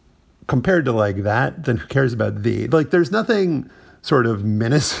 compared to like that, then who cares about the? Like, there's nothing sort of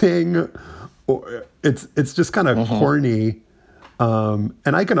menacing, or it's just kind of corny. And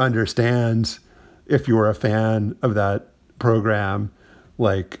I can understand if you were a fan of that program,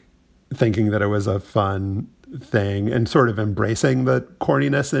 like thinking that it was a fun thing and sort of embracing the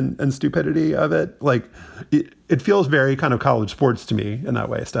corniness and stupidity of it. Like it feels very kind of college sports to me in that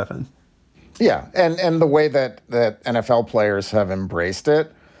way, Stefan. Yeah, and the way that NFL players have embraced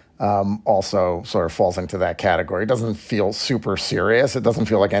it also sort of falls into that category. It doesn't feel super serious. It doesn't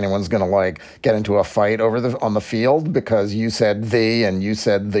feel like anyone's going to like get into a fight on the field because you said "the" and you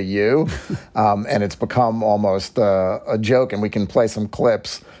said "the you," and it's become almost a joke. And we can play some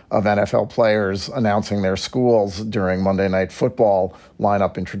clips of NFL players announcing their schools during Monday Night Football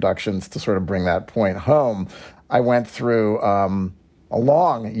lineup introductions to sort of bring that point home. I went through a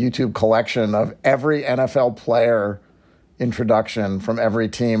long YouTube collection of every NFL player introduction from every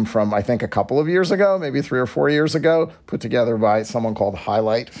team from, I think, a couple of years ago, maybe 3 or 4 years ago, put together by someone called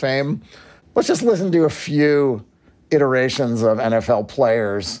Highlight Fame. Let's just listen to a few iterations of NFL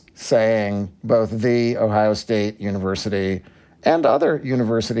players saying both the Ohio State University and other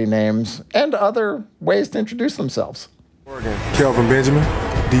university names and other ways to introduce themselves. Oregon. Kelvin Benjamin,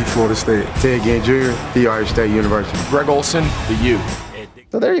 D. Florida State. Ted Ginn Jr., The Irish State University. Greg Olson, the U.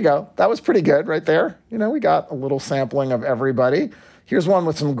 So there you go. That was pretty good right there. You know, we got a little sampling of everybody. Here's one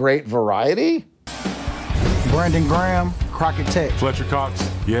with some great variety. Brandon Graham, Crockett Tech. Fletcher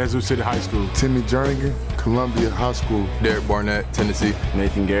Cox, Yazoo City High School. Timmy Jernigan, Columbia High School. Derek Barnett, Tennessee.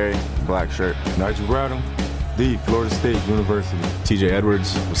 Nathan Gary, Black Shirt. Nigel Bradham, The Florida State University. TJ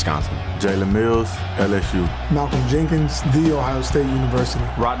Edwards, Wisconsin. Jalen Mills, LSU. Malcolm Jenkins, The Ohio State University.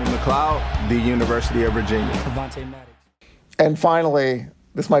 Rodney McLeod, The University of Virginia. Avante Maddox. And finally,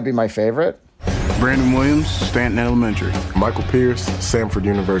 this might be my favorite. Brandon Williams, Stanton Elementary. Michael Pierce, Samford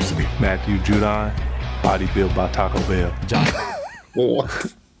University. Matthew Judon, body built by Taco Bell. What?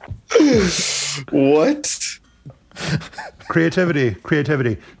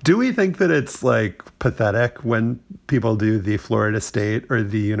 Creativity. Do we think that it's like pathetic when people do the Florida State or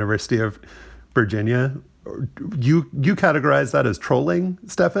the University of Virginia? You categorize that as trolling,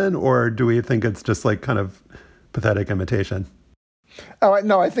 Stefan, or do we think it's just like kind of pathetic imitation? Oh,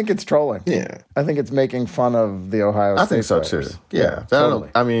 no, I think it's trolling. Yeah. I think it's making fun of the Ohio State I think so, players. too. Yeah. Totally.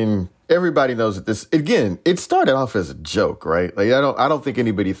 I mean, everybody knows that this, again, it started off as a joke, right? Like, I don't think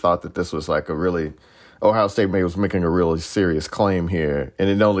anybody thought that this was like a really, Ohio State was making a really serious claim here. And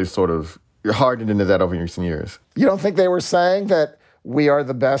it only sort of hardened into that over recent years. You don't think they were saying that we are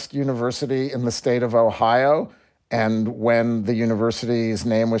the best university in the state of Ohio? And when the university's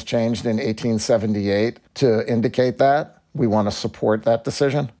name was changed in 1878 to indicate that, we want to support that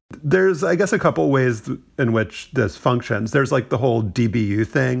decision? There's, I guess, a couple ways in which this functions. There's like the whole DBU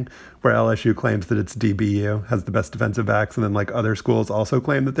thing where LSU claims that it's DBU, has the best defensive backs, and then like other schools also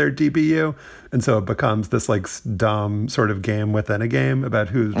claim that they're DBU. And so it becomes this like dumb sort of game within a game about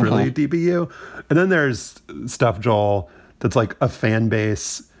who's really DBU. And then there's stuff, Joel, that's like a fan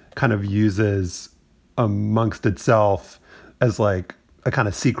base kind of uses amongst itself as like a kind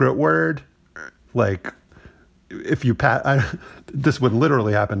of secret word. Like, if you this would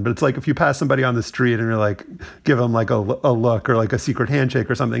literally happen, but it's like if you pass somebody on the street and you're like, give them like a look or like a secret handshake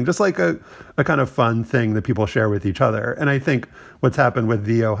or something, just like a kind of fun thing that people share with each other. And I think what's happened with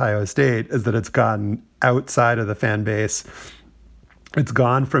the Ohio State is that it's gotten outside of the fan base. It's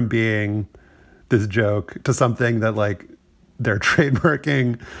gone from being this joke to something that like they're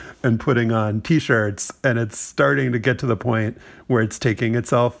trademarking and putting on T-shirts, and it's starting to get to the point where it's taking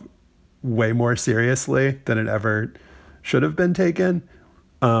itself way more seriously than it ever should have been taken.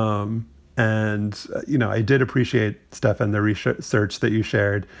 And, I did appreciate, Stefan, the research that you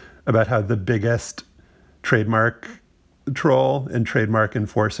shared about how the biggest trademark troll and trademark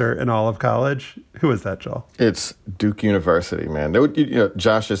enforcer in all of college. Who is that, Joel? It's Duke University, man.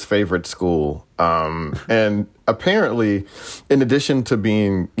 Josh's favorite school. And apparently, in addition to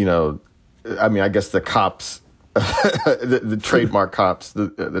being, I guess the cops, the trademark cops,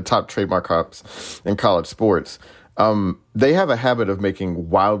 the top trademark cops in college sports, they have a habit of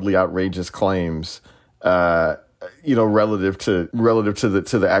making wildly outrageous claims, relative to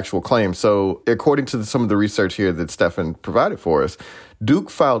the actual claim. So according to some of the research here that Stefan provided for us,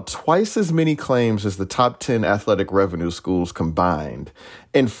 Duke filed twice as many claims as the top 10 athletic revenue schools combined,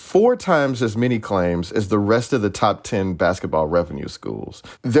 and 4 times as many claims as the rest of the top 10 basketball revenue schools.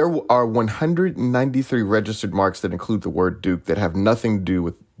 There are 193 registered marks that include the word Duke that have nothing to do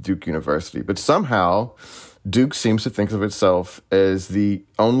with Duke University, but somehow Duke seems to think of itself as the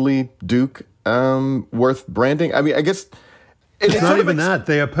only Duke worth branding. I mean, I guess it's not even that.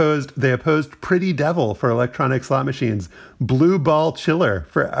 They opposed Pretty Devil for electronic slot machines, Blue Ball Chiller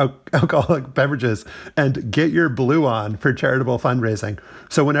for alcoholic beverages, and Get Your Blue On for charitable fundraising.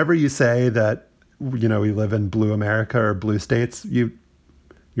 So whenever you say that, we live in blue America or blue states, you're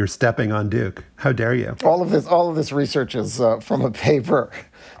stepping on Duke. How dare you? All of this research is from a paper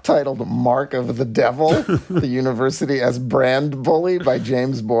titled Mark of the Devil, the University as Brand Bully by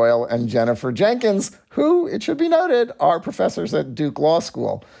James Boyle and Jennifer Jenkins, who, it should be noted, are professors at Duke Law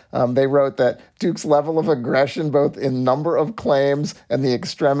School. They wrote that Duke's level of aggression, both in number of claims and the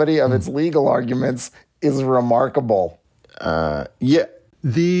extremity of its legal arguments, is remarkable. Yeah.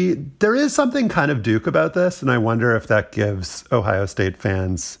 There is something kind of Duke about this, and I wonder if that gives Ohio State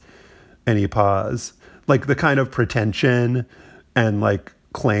fans any pause. Like the kind of pretension and like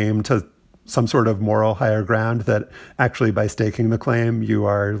claim to some sort of moral higher ground that actually by staking the claim, you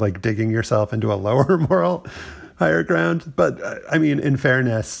are like digging yourself into a lower moral higher ground. But I mean, in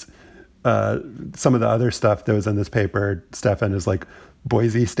fairness, some of the other stuff that was in this paper, Stefan, is like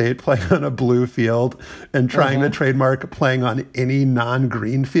Boise State playing on a blue field and trying to trademark playing on any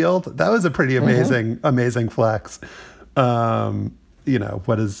non-green field. That was a pretty amazing flex. What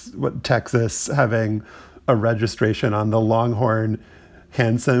Texas having a registration on the Longhorn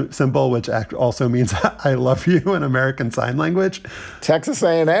hand symbol, which also means I love you in American Sign Language. Texas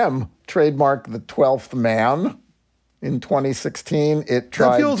A&M trademarked the 12th man in 2016. It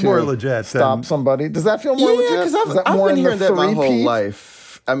tried to more legit stop somebody. Does that feel more legit? Yeah, because I've been hearing that my whole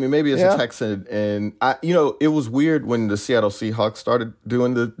life. I mean, maybe as a Texan, and it was weird when the Seattle Seahawks started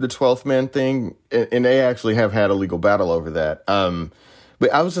doing the 12th man thing, and they actually have had a legal battle over that.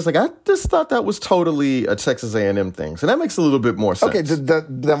 But I was just like, I just thought that was totally a Texas A&M thing. So that makes a little bit more sense. Okay,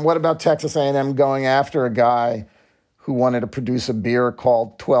 then what about Texas A&M going after a guy who wanted to produce a beer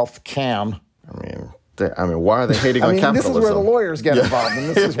called 12th Can? I mean, why are they hating on capitalism? This is where the lawyers get involved, and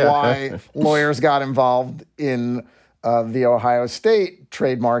this is why lawyers got involved in the Ohio State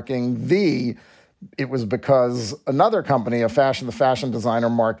trademarking It was because another company, the fashion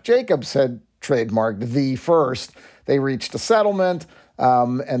designer Marc Jacobs, had trademarked the first. They reached a settlement.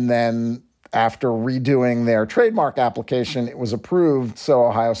 And then after redoing their trademark application, it was approved. So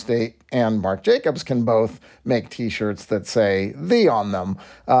Ohio State and Marc Jacobs can both make T-shirts that say "the" on them.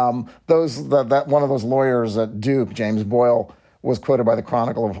 That one of those lawyers at Duke, James Boyle, was quoted by the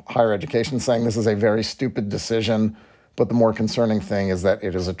Chronicle of Higher Education saying this is a very stupid decision. But the more concerning thing is that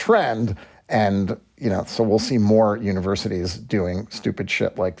it is a trend. And, so we'll see more universities doing stupid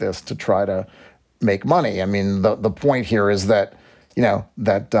shit like this to try to make money. I mean, the point here is that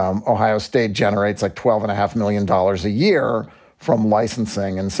Ohio State generates like $12.5 million a year from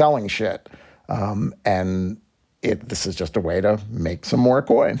licensing and selling shit. This is just a way to make some more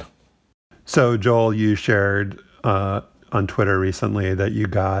coin. So, Joel, you shared on Twitter recently that you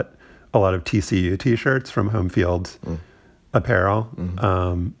got a lot of TCU T-shirts from Home Field Apparel,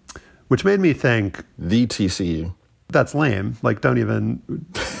 which made me think... The TCU. That's lame. Like, don't even...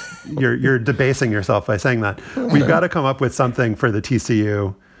 You're debasing yourself by saying that. We've got to come up with something for the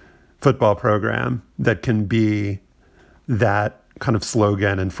TCU football program that can be that kind of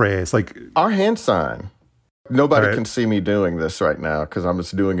slogan and phrase. Like our hand sign. Nobody can see me doing this right now because I'm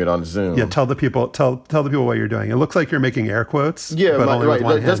just doing it on Zoom. Yeah, tell the people what you're doing. It looks like you're making air quotes. Yeah, but only with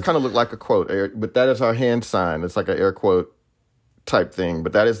one That does kind of look like a quote, but that is our hand sign. It's like an air quote type thing,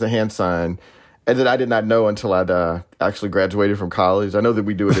 but that is the hand sign. And that I did not know until I'd actually graduated from college. I know that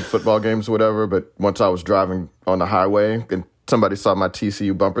we do it at football games or whatever, but once I was driving on the highway and somebody saw my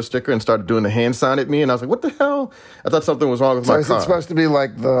TCU bumper sticker and started doing the hand sign at me, and I was like, what the hell? I thought something was wrong with my car. So is it supposed to be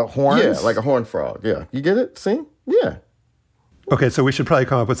like the horns? Yeah, like a horn frog. Yeah. You get it? See? Yeah. Okay, so we should probably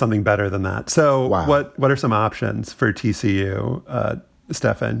come up with something better than that. So what are some options for TCU?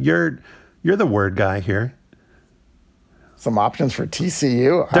 Stefan, you're the word guy here. Some options for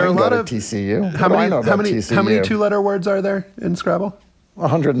TCU? There are a lot of TCU. How many two-letter words are there in Scrabble?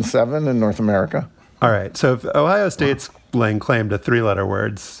 107 in North America. All right. So if Ohio State's laying claim to three-letter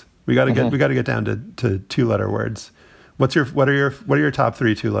words, we got to get down to two-letter words. What are your top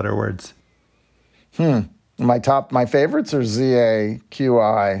three two-letter words? My favorites are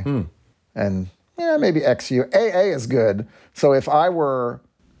ZAQI and maybe XU. AA is good. So if I were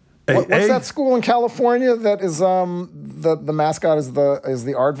what's that school in California that is the mascot is the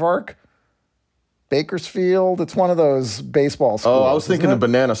Aardvark? Bakersfield. It's one of those baseball schools. Oh, I was thinking the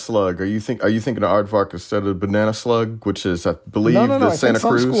banana slug. Are you thinking of Aardvark instead of the banana slug, which is, I believe, the Santa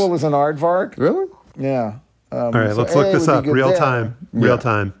Cruz? Some school is an Aardvark. Really? Yeah. All right, let's look this up. Real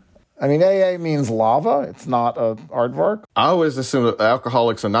time. I mean, AA means lava. It's not a aardvark. I always assume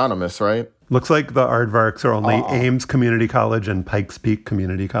Alcoholics Anonymous, right? Looks like the aardvarks are only Ames Community College and Pikes Peak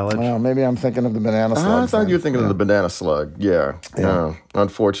Community College. Oh, maybe I'm thinking of the banana slug. I thought you were thinking of the banana slug. Yeah. No,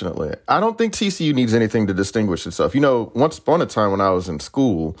 unfortunately. I don't think TCU needs anything to distinguish itself. Once upon a time when I was in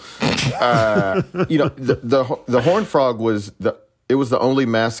school, the horned frog was the only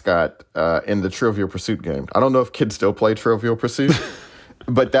mascot in the Trivial Pursuit game. I don't know if kids still play Trivial Pursuit.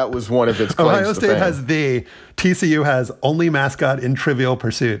 But that was one of its claims Ohio State has TCU has only mascot in Trivial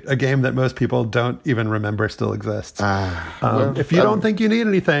Pursuit, a game that most people don't even remember still exists. If you don't think you need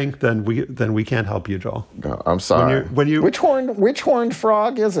anything, then we can't help you, Joel. No, I'm sorry. Which horned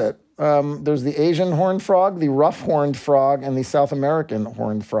frog is it? There's the Asian horned frog, the rough horned frog, and the South American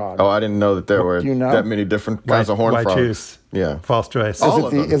horned frog. Oh, I didn't know that there were that many different kinds of horned frogs. Choose? Yeah, false choice.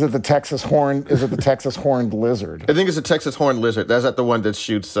 Is it the Texas horned? Is it the Texas horned lizard? I think it's a Texas horned lizard. That's not the one that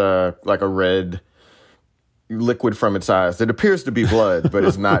shoots like a red liquid from its eyes. It appears to be blood, but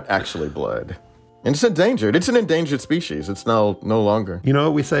it's not actually blood. And it's endangered. It's an endangered species. It's no longer. You know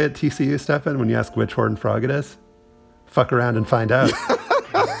what we say at TCU, Stefan, when you ask which horned frog it is? Fuck around and find out.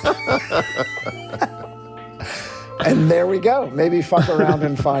 And there we go. Maybe fuck around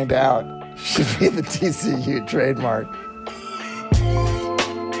and find out should be the TCU trademark.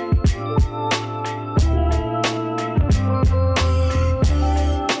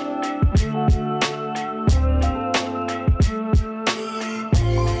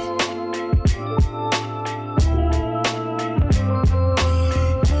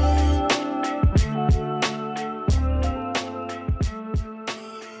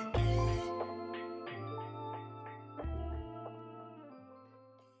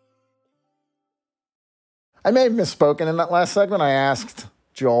 I may have misspoken in that last segment. I asked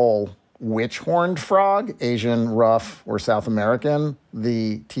Joel which horned frog, Asian, rough, or South American,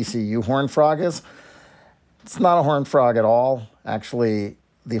 the TCU horned frog is. It's not a horned frog at all. Actually,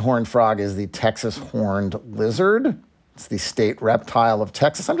 the horned frog is the Texas horned lizard. It's the state reptile of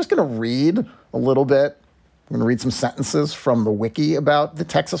Texas. I'm just going to read a little bit. I'm going to read some sentences from the wiki about the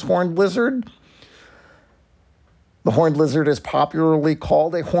Texas horned lizard. The horned lizard is popularly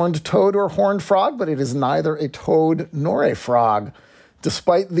called a horned toad or horned frog, but it is neither a toad nor a frog.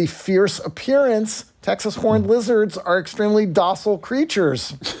 Despite the fierce appearance, Texas horned lizards are extremely docile creatures.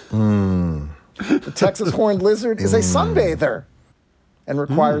 The Texas horned lizard is a sunbather and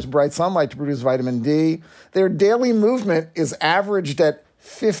requires bright sunlight to produce vitamin D. Their daily movement is averaged at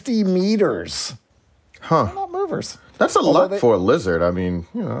 50 meters. Huh. They're not movers. That's a lot for a lizard. I mean,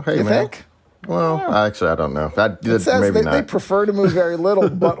 hey, you man. Think? Well, actually, I don't know. It says they prefer to move very little,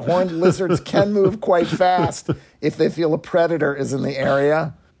 but horned lizards can move quite fast if they feel a predator is in the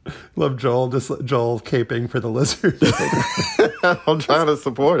area. Love Joel caping for the lizard. I'm trying to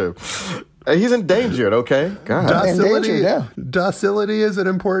support him. He's endangered, okay? God. Docility is an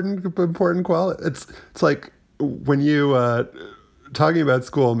important quality. It's like when you talking about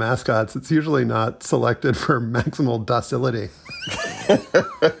school mascots, it's usually not selected for maximal docility.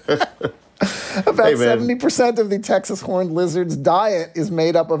 About 70% of the Texas horned lizard's diet is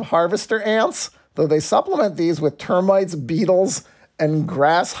made up of harvester ants, though they supplement these with termites, beetles, and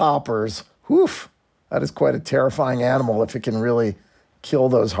grasshoppers. Woof. That is quite a terrifying animal if it can really kill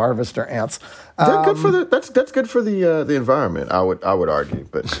those harvester ants. They're good for that's good for the environment. I would argue,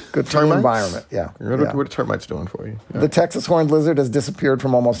 but good for the environment. Yeah. What are termites doing for you? Yeah. The Texas horned lizard has disappeared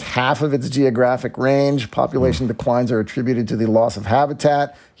from almost half of its geographic range. Population declines are attributed to the loss of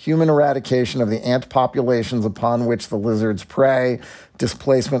habitat, human eradication of the ant populations upon which the lizards prey,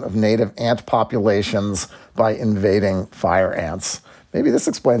 displacement of native ant populations by invading fire ants. Maybe this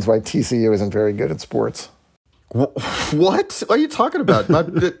explains why TCU isn't very good at sports. What are you talking about?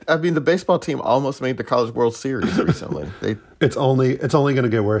 The baseball team almost made the College World Series recently. It's only going to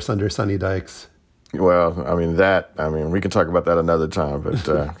get worse under Sonny Dykes. Well, we can talk about that another time,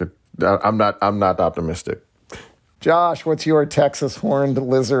 but I'm not optimistic. Josh, what's your Texas horned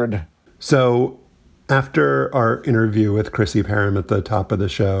lizard? So after our interview with Crissy Perham at the top of the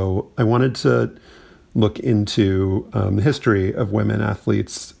show, I wanted to look into the history of women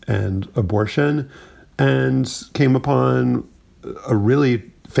athletes and abortion, and came upon a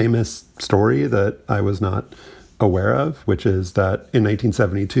really famous story that I was not aware of, which is that in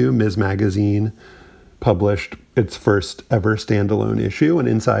 1972, Ms. Magazine published its first ever standalone issue. And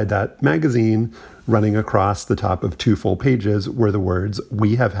inside that magazine, running across the top of 2 full pages, were the words,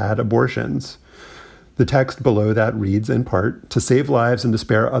 "We have had abortions." The text below that reads in part, "To save lives and to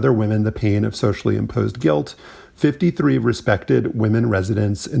spare other women the pain of socially imposed guilt, 53 respected women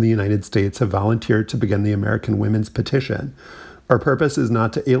residents in the United States have volunteered to begin the American Women's Petition. Our purpose is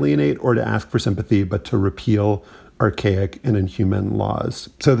not to alienate or to ask for sympathy, but to repeal archaic and inhuman laws."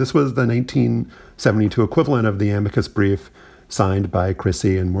 So this was the 1972 equivalent of the amicus brief signed by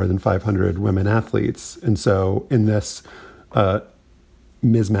Crissy and more than 500 women athletes. And so in this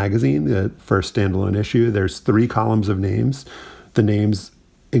Ms. Magazine, the first standalone issue, there's 3 columns of names. The names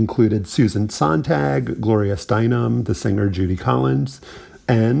included Susan Sontag, Gloria Steinem, the singer Judy Collins,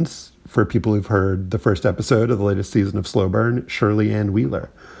 and, for people who've heard the first episode of the latest season of Slow Burn, Shirley Ann Wheeler.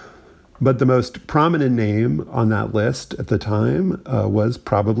 But the most prominent name on that list at the time was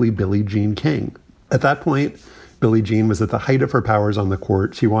probably Billie Jean King. At that point, Billie Jean was at the height of her powers on the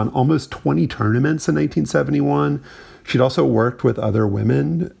court. She won almost 20 tournaments in 1971. She'd also worked with other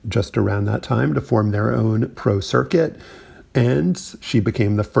women just around that time to form their own pro circuit. And she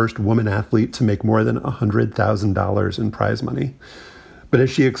became the first woman athlete to make more than $100,000 in prize money. But as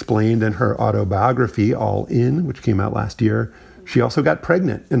she explained in her autobiography, All In, which came out last year, she also got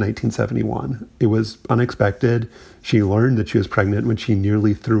pregnant in 1971. It was unexpected. She learned that she was pregnant when she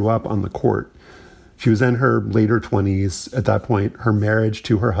nearly threw up on the court. She was in her later 20s. At that point, her marriage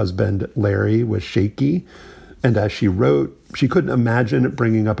to her husband, Larry, was shaky. And as she wrote, she couldn't imagine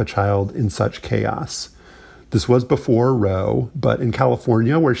bringing up a child in such chaos. This was before Roe, but in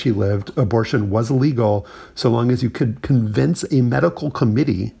California, where she lived, abortion was illegal so long as you could convince a medical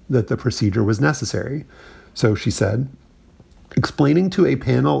committee that the procedure was necessary. So she said, "Explaining to a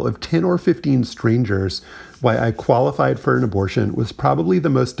panel of 10 or 15 strangers why I qualified for an abortion was probably the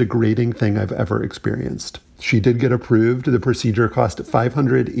most degrading thing I've ever experienced." She did get approved. The procedure cost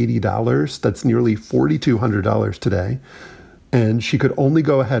 $580. That's nearly $4,200 today. And she could only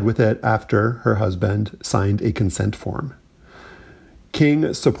go ahead with it after her husband signed a consent form.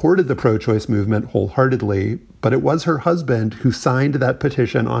 King supported the pro-choice movement wholeheartedly, but it was her husband who signed that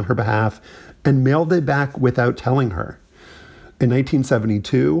petition on her behalf and mailed it back without telling her. In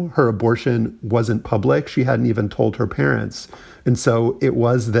 1972, her abortion wasn't public. She hadn't even told her parents. And so it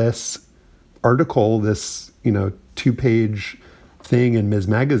was this article, this, 2-page thing in Ms.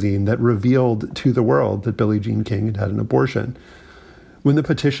 Magazine that revealed to the world that Billie Jean King had had an abortion. When the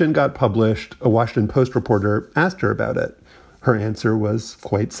petition got published, a Washington Post reporter asked her about it. Her answer was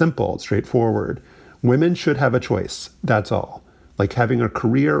quite simple, straightforward. Women should have a choice, that's all. Like having a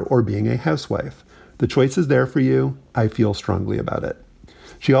career or being a housewife. The choice is there for you. I feel strongly about it.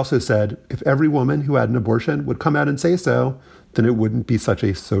 She also said, if every woman who had an abortion would come out and say so, then it wouldn't be such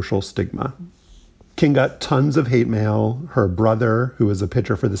a social stigma. King got tons of hate mail. Her brother, who was a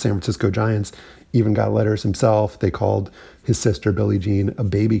pitcher for the San Francisco Giants, even got letters himself. They called his sister, Billie Jean, a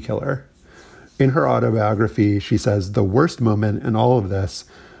baby killer. In her autobiography, she says the worst moment in all of this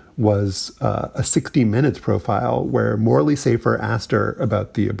was a 60 Minutes profile where Morley Safer asked her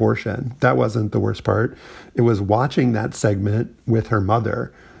about the abortion. That wasn't the worst part. It was watching that segment with her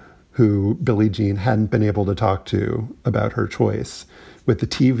mother, who Billie Jean hadn't been able to talk to about her choice. With the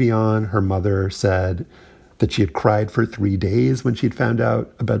TV on, her mother said that she had cried for 3 days when she'd found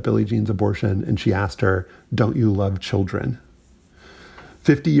out about Billie Jean's abortion, and she asked her, "Don't you love children?"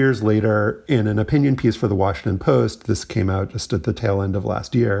 50 years later, in an opinion piece for the Washington Post, this came out just at the tail end of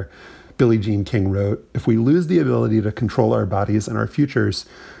last year, Billie Jean King wrote, "If we lose the ability to control our bodies and our futures,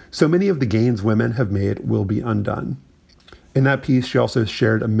 so many of the gains women have made will be undone. In that piece, she also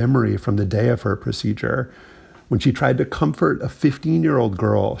shared a memory from the day of her procedure when she tried to comfort a 15-year-old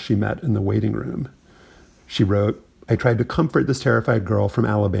girl she met in the waiting room. She wrote, "I tried to comfort this terrified girl from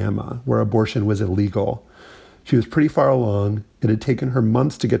Alabama, where abortion was illegal. She was pretty far along. It had taken her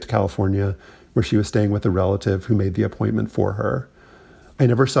months to get to California, where she was staying with a relative who made the appointment for her. I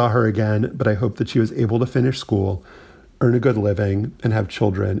never saw her again, but I hope that she was able to finish school, earn a good living, and have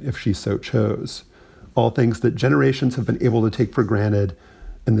children if she so chose. All things that generations have been able to take for granted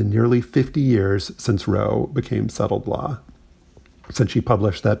in the nearly 50 years since Roe became settled law." Since she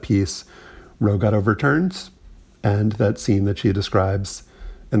published that piece, Roe got overturned, and that scene that she describes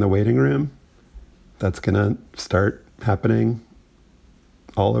in the waiting room, that's going to start happening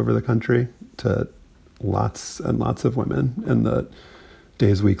all over the country to lots and lots of women in the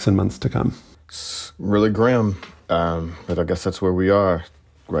days, weeks, and months to come. It's really grim, but I guess that's where we are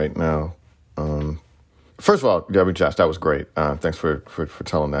right now. First of all, Josh, that was great. Thanks for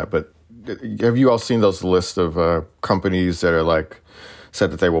telling that. But have you all seen those lists of companies that are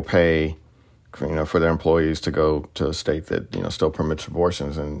said that they will pay, for their employees to go to a state that still permits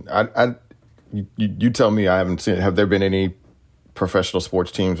abortions? And you tell me, I haven't seen it. Have there been any professional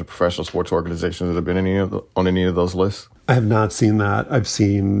sports teams or professional sports organizations that have been on any of those lists? I have not seen that. I've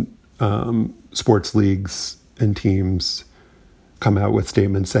seen sports leagues and teams come out with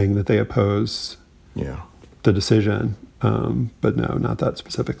statements saying that they oppose the decision, but no, not that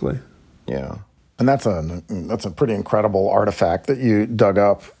specifically. Yeah, and that's a pretty incredible artifact that you dug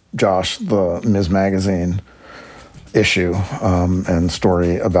up, Josh. The Ms. Magazine issue and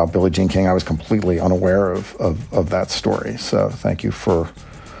story about Billie Jean King. I was completely unaware of that story. So thank you for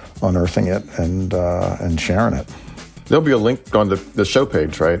unearthing it and sharing it. There'll be a link on the show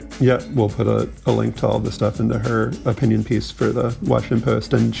page, right? Yeah, we'll put a link to all the stuff into her opinion piece for the Washington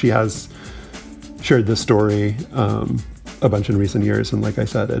Post. And she has shared this story a bunch in recent years. And like I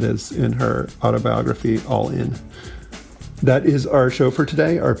said, it is in her autobiography, All In. That is our show for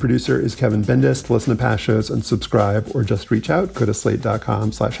today. Our producer is Kevin Bendis. To listen to past shows and subscribe or just reach out, go to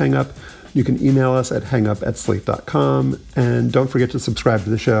slate.com/hangup. You can email us at hangup@slate.com. And don't forget to subscribe to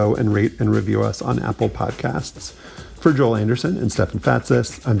the show and rate and review us on Apple Podcasts. For Joel Anderson and Stefan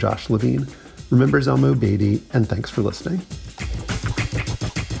Fatsis, I'm Josh Levin. Remember Zelmo Beatty, and thanks for listening.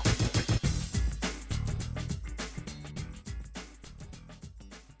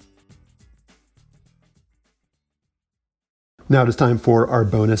 Now it is time for our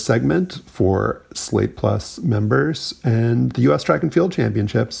bonus segment for Slate Plus members. And the U.S. Track and Field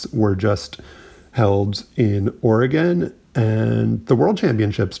Championships were just held in Oregon. And the World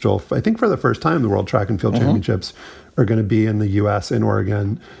Championships, Joel, I think for the first time, the World Track and Field Championships are going to be in the U.S. in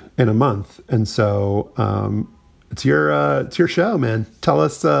Oregon in a month. And so it's your show, man. Tell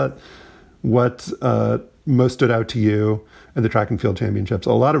us what most stood out to you in the Track and Field Championships.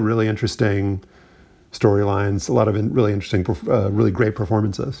 A lot of really interesting storylines, a lot of really interesting, really great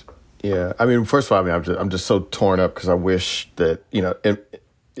performances. Yeah, I mean, first of all, I'm just so torn up because I wish that in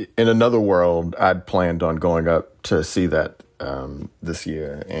another world I'd planned on going up to see that this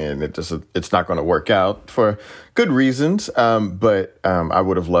year, and it's not going to work out for good reasons. But I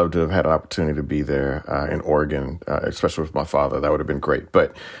would have loved to have had an opportunity to be there in Oregon, especially with my father. That would have been great.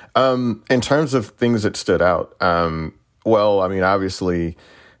 But in terms of things that stood out, obviously,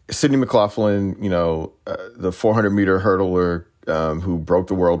 Sydney McLaughlin, the 400-meter hurdler who broke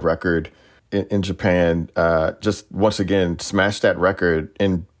the world record in Japan, just once again smashed that record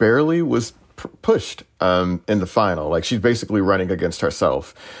and barely was pushed in the final. She's basically running against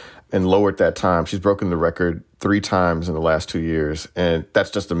herself and lowered that time. She's broken the record 3 times in the last 2 years, and that's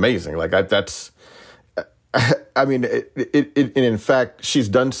just amazing. In fact, she's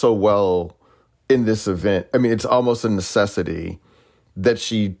done so well in this event. I mean, it's almost a necessity that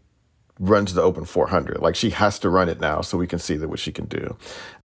she runs the Open 400. She has to run it now so we can see what she can do.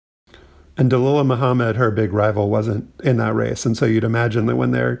 And Dalilah Muhammad, her big rival, wasn't in that race. And so you'd imagine that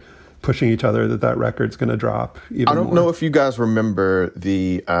when they're pushing each other, that record's going to drop even more. I don't know if you guys remember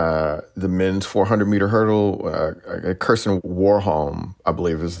the men's 400-meter hurdle. Kirsten Warholm, I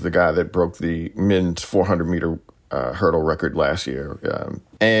believe, is the guy that broke the men's 400-meter hurdle record last year.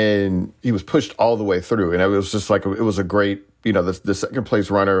 And he was pushed all the way through. And it was just it was a great, the second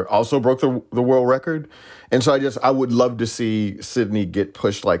place runner also broke the world record. And so I would love to see Sydney get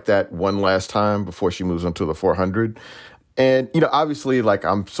pushed like that one last time before she moves on to the 400. And, obviously,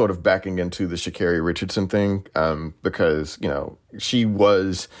 I'm sort of backing into the Sha'Carri Richardson thing because, she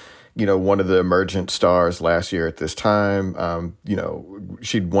was, one of the emergent stars last year at this time.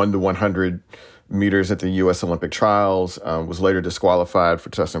 She'd won the 100 meters at the U.S. Olympic trials, was later disqualified for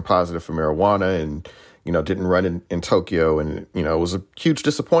testing positive for marijuana. And, didn't run in Tokyo. And, it was a huge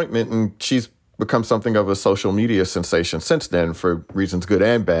disappointment. And she's become something of a social media sensation since then for reasons good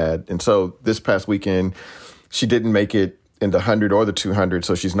and bad. And so this past weekend, she didn't make it in the 100 or the 200.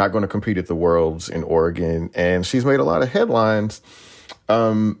 So she's not going to compete at the Worlds in Oregon. And she's made a lot of headlines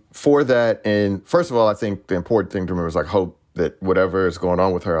for that. And first of all, I think the important thing to remember is hope that whatever is going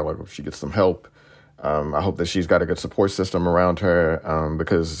on with her, if she gets some help. I hope that she's got a good support system around her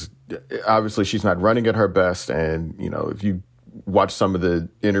because obviously she's not running at her best. And, if you watch some of the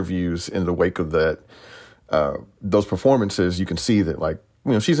interviews in the wake of that, those performances, you can see that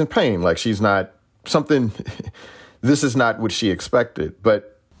she's in pain. She's not something, this is not what she expected.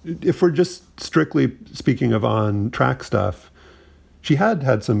 But if we're just strictly speaking of on track stuff, she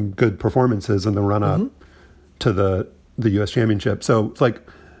had some good performances in the run up to the U.S. Championship. So it's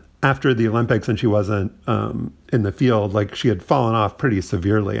after the Olympics and she wasn't in the field, she had fallen off pretty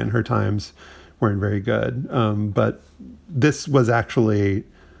severely and her times weren't very good. But this was actually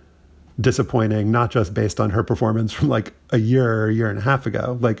disappointing, not just based on her performance from a year and a half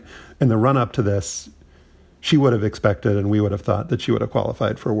ago. In the run up to this, she would have expected and we would have thought that she would have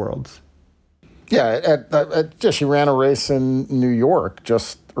qualified for Worlds. Yeah, she ran a race in New York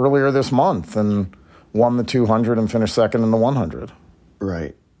just earlier this month and won the 200 and finished second in the 100.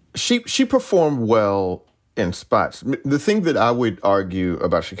 Right. She performed well in spots. The thing that I would argue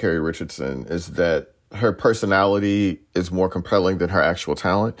about Sha'Carri Richardson is that her personality is more compelling than her actual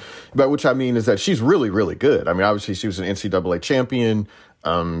talent. By which I mean is that she's really, really good. I mean, obviously she was an NCAA champion.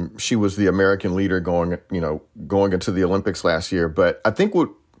 She was the American leader going into the Olympics last year. But I think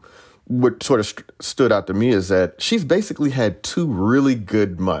what sort of stood out to me is that she's basically had two really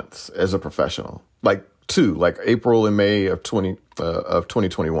good months as a professional. April and May of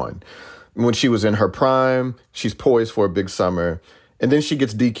 2021. When she was in her prime, she's poised for a big summer. And then she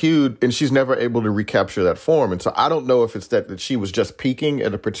gets DQ'd and she's never able to recapture that form. And so I don't know if it's that she was just peaking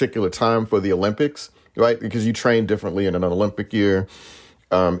at a particular time for the Olympics, right? Because you train differently in an Olympic year.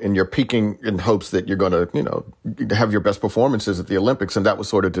 And you're peaking in hopes that you're going to, have your best performances at the Olympics. And that was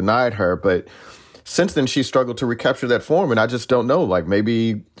sort of denied her. But since then, she struggled to recapture that form. And I just don't know,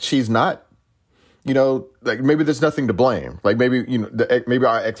 maybe she's not, maybe there's nothing to blame. Maybe, maybe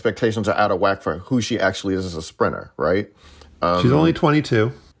our expectations are out of whack for who she actually is as a sprinter, right? She's only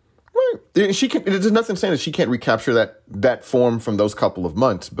 22. Right. There's nothing saying that she can't recapture that form from those couple of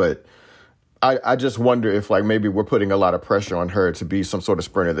months. But I just wonder if maybe we're putting a lot of pressure on her to be some sort of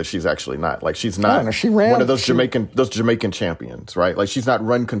sprinter that she's actually not. She's not one of those Jamaican champions, right? She's not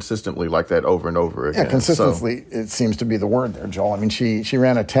run consistently like that over and over again. Yeah, consistently, it seems to be the word there, Joel. I mean, she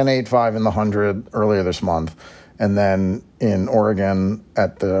ran a 10.85 in the 100 earlier this month. And then in Oregon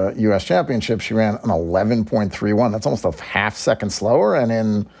at the U.S. Championship, she ran an 11.31. That's almost a half second slower. And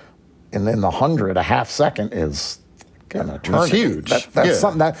in the 100, a half second is It's huge. That's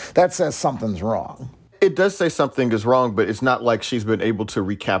something that says something's wrong. It does say something is wrong, but it's not like she's been able to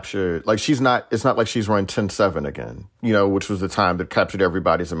recapture. It's not like she's run 10.7 again, which was the time that captured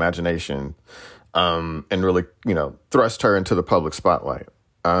everybody's imagination and really, thrust her into the public spotlight.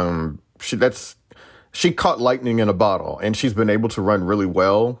 She caught lightning in a bottle, and she's been able to run really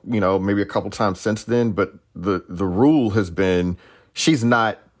well, maybe a couple times since then. But the rule has been she's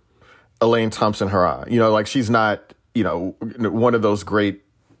not Elaine Thompson-Herah. She's not, one of those great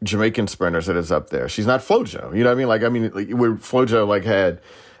Jamaican sprinters that is up there. She's not Flojo. You know what I mean? Where Flojo had,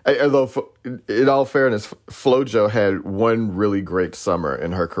 although in all fairness, Flojo had one really great summer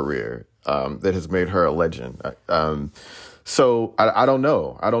in her career that has made her a legend. So I don't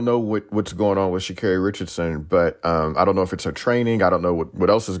know. I don't know what's going on with Sha'Carri Richardson, but I don't know if it's her training. I don't know what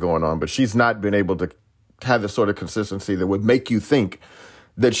else is going on, but she's not been able to have the sort of consistency that would make you think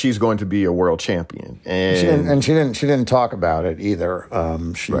that she's going to be a world champion. And she didn't talk about it either.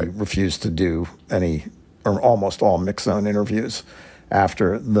 She refused to do any or almost all mixed zone interviews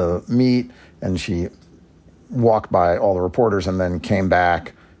after the meet, and she walked by all the reporters and then came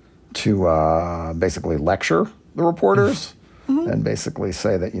back to basically lecture the reporters and basically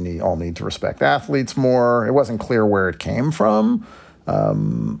say that you all need to respect athletes more. It wasn't clear where it came from.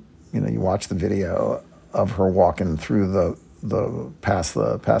 You watch the video of her walking through past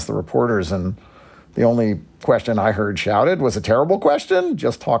the reporters, and the only question I heard shouted was a terrible question.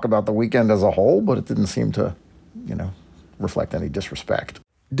 Just talk about the weekend as a whole, but it didn't seem to, reflect any disrespect.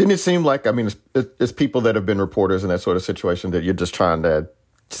 Didn't it seem like, it's people that have been reporters in that sort of situation that you're just trying to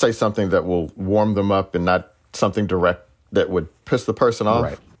say something that will warm them up and not something direct that would piss the person off?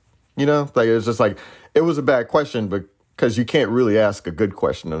 Right. It's just it was a bad question, but because you can't really ask a good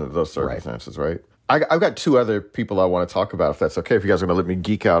question under those circumstances, right? I've got two other people I want to talk about, if that's okay, if you guys are going to let me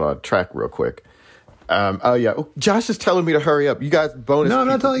geek out on track real quick. Oh, yeah. Josh is telling me to hurry up. You guys, bonus. No, I'm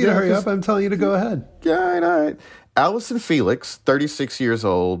not people. telling you to hurry up. I'm telling you to go ahead. Yeah, all right. Allison Felix, 36 years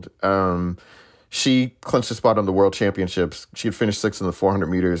old. She clinched a spot on the World Championships. She had finished sixth in the 400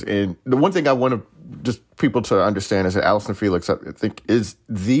 meters. And the one thing I want to just people to understand is that Allison Felix, I think, is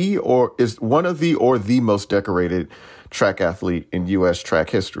one of the most decorated track athlete in U.S. track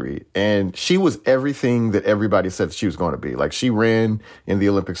history. And she was everything that everybody said she was going to be. Like, she ran in the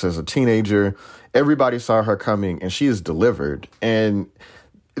Olympics as a teenager. Everybody saw her coming, and she has delivered. And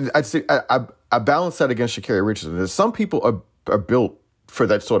I'd say I balance that against Sha'Carri Richardson. Some people are built for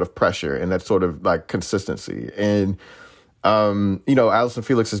that sort of pressure and that sort of like consistency. And, Allison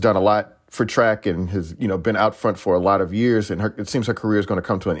Felix has done a lot for track and has, been out front for a lot of years. And it seems her career is going to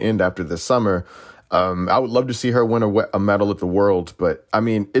come to an end after this summer. I would love to see her win a medal at the Worlds. But I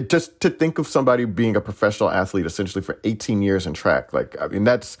mean, it just to think of somebody being a professional athlete essentially for 18 years in track,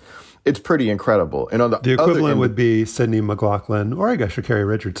 it's pretty incredible. And on the equivalent would be Sydney McLaughlin, or I guess Sha'Carri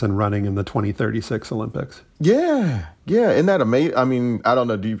Richardson running in the 2036 Olympics. Yeah. Isn't that amazing? I mean, I don't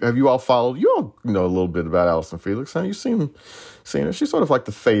know. Have you all followed? You all know a little bit about Allison Felix, huh? You seen her? She's sort of like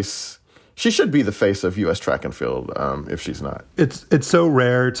the face. She should be the face of U.S. track and field if she's not. It's so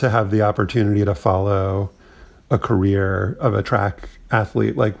rare to have the opportunity to follow a career of a track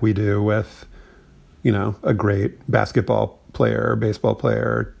athlete like we do with, a great basketball player or baseball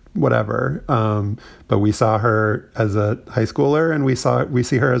player, whatever. But we saw her as a high schooler, and we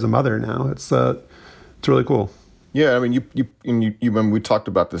see her as a mother now. It's really cool. Yeah, I mean, when we talked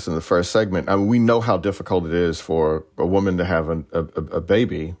about this in the first segment, I mean, we know how difficult it is for a woman to have a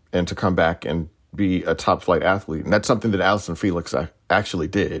baby and to come back and be a top flight athlete. And that's something that Allison Felix actually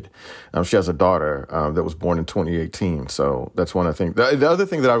did. She has a daughter that was born in 2018. So that's one of the things. The other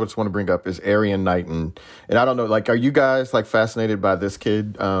thing that I just want to bring up is Arian Knighton. And I don't know, are you guys fascinated by this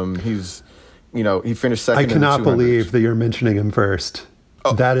kid? He's, he finished second. I cannot believe that you're mentioning him first.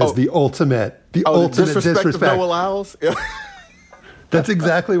 That is the ultimate disrespect. Of Noah Lyles? Yeah. That's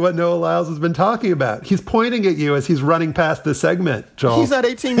exactly what Noah Lyles has been talking about. He's pointing at you as he's running past the segment, Joel. He's not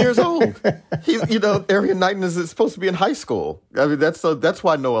 18 years old. He's, Arian Knighton is supposed to be in high school. I mean, that's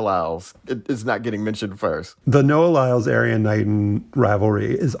why Noah Lyles is not getting mentioned first. The Noah Lyles Arian Knighton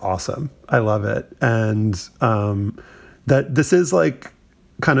rivalry is awesome. I love it, and that this is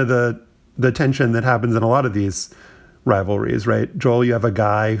kind of the tension that happens in a lot of these rivalries, right? Joel, you have a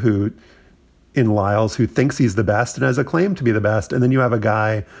guy in Lyles who thinks he's the best and has a claim to be the best. And then you have a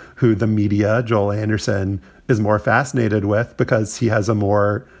guy who the media, Joel Anderson, is more fascinated with because he has a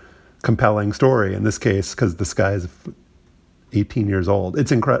more compelling story in this case, because this guy is 18 years old.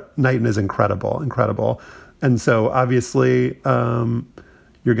 Knighton is incredible. And so obviously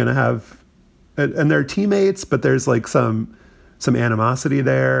you're going to have, and they're teammates, but there's some animosity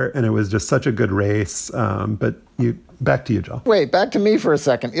there, and it was just such a good race. But back to you, Joel. Wait, back to me for a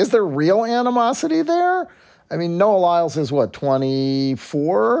second. Is there real animosity there? I mean, Noah Lyles is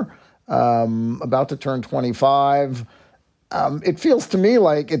 24, about to turn 25. It feels to me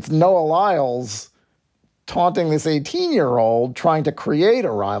like it's Noah Lyles taunting this 18-year-old, trying to create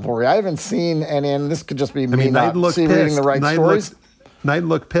a rivalry. I haven't seen any, and this could just be me not reading the right stories. Knight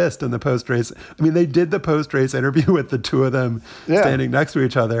looked pissed in the post-race. I mean, they did the post-race interview with the two of them standing next to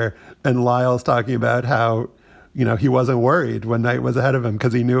each other, and Lyles talking about how, he wasn't worried when Knight was ahead of him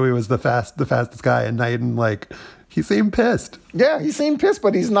because he knew he was the fastest guy, and Knighton, he seemed pissed. Yeah, he seemed pissed,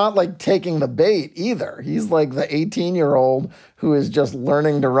 but he's not taking the bait either. He's the 18-year-old who is just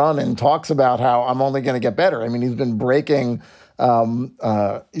learning to run and talks about how I'm only going to get better. I mean, he's been breaking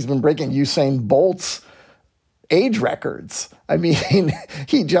Usain Bolt's age records. I mean,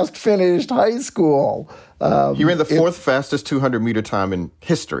 he just finished high school. He ran the fourth fastest 200-meter time in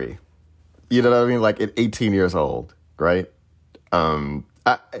history. You know what I mean? At 18 years old, right? The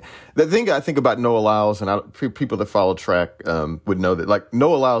thing I think about Noah Lyles, and people that follow track would know that,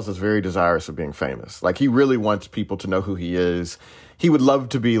 Noah Lyles is very desirous of being famous. He really wants people to know who he is. He would love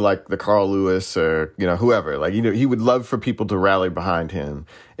to be the Carl Lewis or, whoever. He would love for people to rally behind him.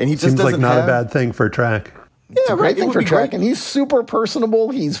 And he just seems doesn't not a bad thing for track. It's a great thing for track, and he's super personable.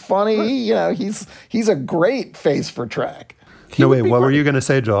 He's funny. He's a great face for track. No, wait, what were you going to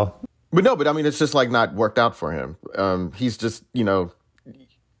say, Joel? But I mean, it's just not worked out for him. He's just,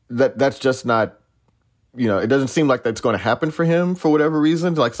 that's just not, it doesn't seem like that's going to happen for him for whatever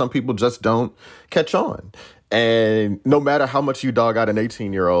reason. Some people just don't catch on. And no matter how much you dog out an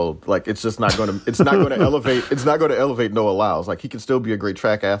 18-year-old, it's just not going to elevate Noah Lyles. He can still be a great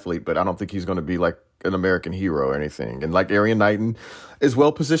track athlete, but I don't think he's going to be an American hero or anything. And Arian Knighton is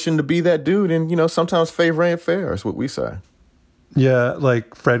well positioned to be that dude. And, sometimes favor ain't fair is what we say. Yeah.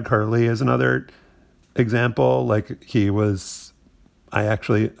 Fred Curley is another example. Like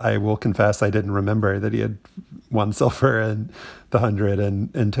I will confess, I didn't remember that he had won silver in the 100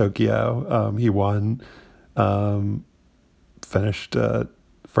 in Tokyo. He won, finished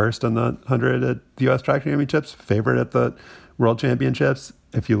first in the 100 at the U.S. Track Championships, favorite at the World Championships.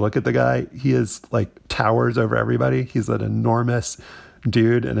 If you look at the guy, he is like towers over everybody. He's an enormous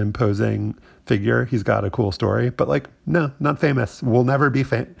dude, an imposing figure. He's got a cool story, but like, no, not famous. Will never be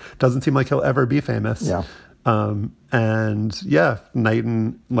famous. Doesn't seem like he'll ever be famous. Yeah. And yeah,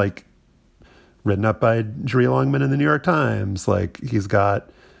 Knighton, like, written up by Jerry Longman in the New York Times. Like, he's got,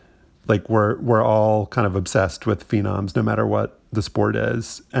 like, we're all kind of obsessed with phenoms, no matter what the sport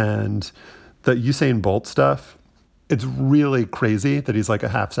is. And the Usain Bolt stuff, it's really crazy that he's like a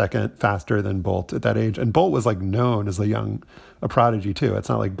half second faster than Bolt at that age. And Bolt was like known as a prodigy too. It's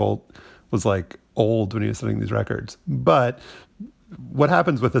not like Bolt was like old when he was setting these records. But what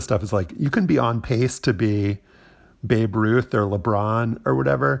happens with this stuff is like, you can be on pace to be Babe Ruth or LeBron or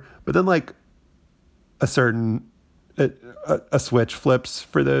whatever, but then like a switch flips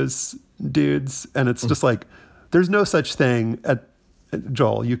for those dudes. And it's just like, there's no such thing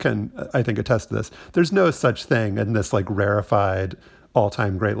Joel, you can, I think, attest to this. There's no such thing in this like rarefied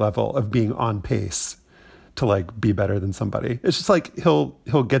all-time great level of being on pace to like be better than somebody. It's just like he'll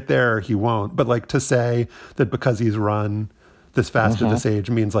get there or he won't. But like to say that because he's run this fast at this age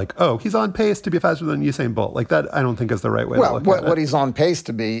means like, oh, he's on pace to be faster than Usain Bolt. Like that, I don't think is the right way to look at it. What he's on pace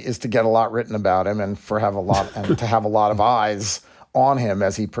to be is to get a lot written about him and to have a lot of eyes on him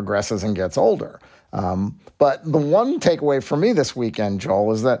as he progresses and gets older. But the one takeaway for me this weekend,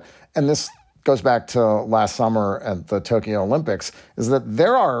 Joel, is that, and this goes back to last summer at the Tokyo Olympics, is that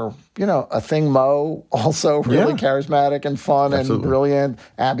there are, Athing Mo, also really charismatic and fun and brilliant.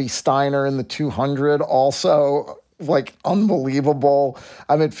 Abby Steiner in the 200, also like unbelievable.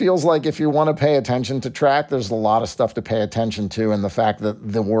 I mean, it feels like if you want to pay attention to track, there's a lot of stuff to pay attention to. And the fact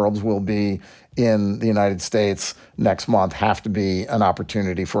that the Worlds will be in the United States next month have to be an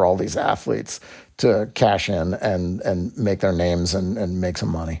opportunity for all these athletes to cash in and make their names and make some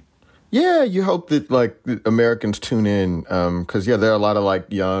money. Yeah, you hope that like Americans tune in because there are a lot of like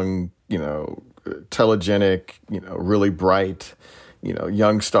young, telegenic, really bright,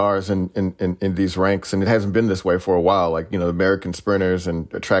 young stars in these ranks, and it hasn't been this way for a while. Like American sprinters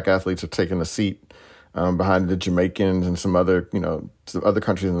and track athletes have taken a seat behind the Jamaicans and some other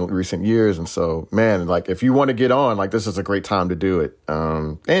countries in recent years. And so, man, like if you want to get on, like this is a great time to do it.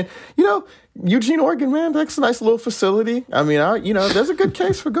 And Eugene, Oregon, man, that's a nice little facility. I mean, there's a good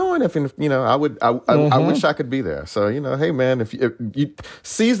case for going. I wish I could be there. So, hey, man, if you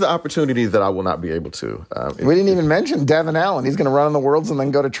seize the opportunity that I will not be able to. We didn't even mention Devin Allen. He's going to run in the Worlds and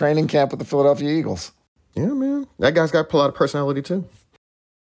then go to training camp with the Philadelphia Eagles. Yeah, man, that guy's got a lot of personality too.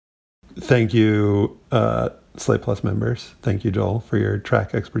 Thank you, Slate Plus members. Thank you, Joel, for your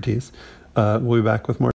track expertise. We'll be back with more.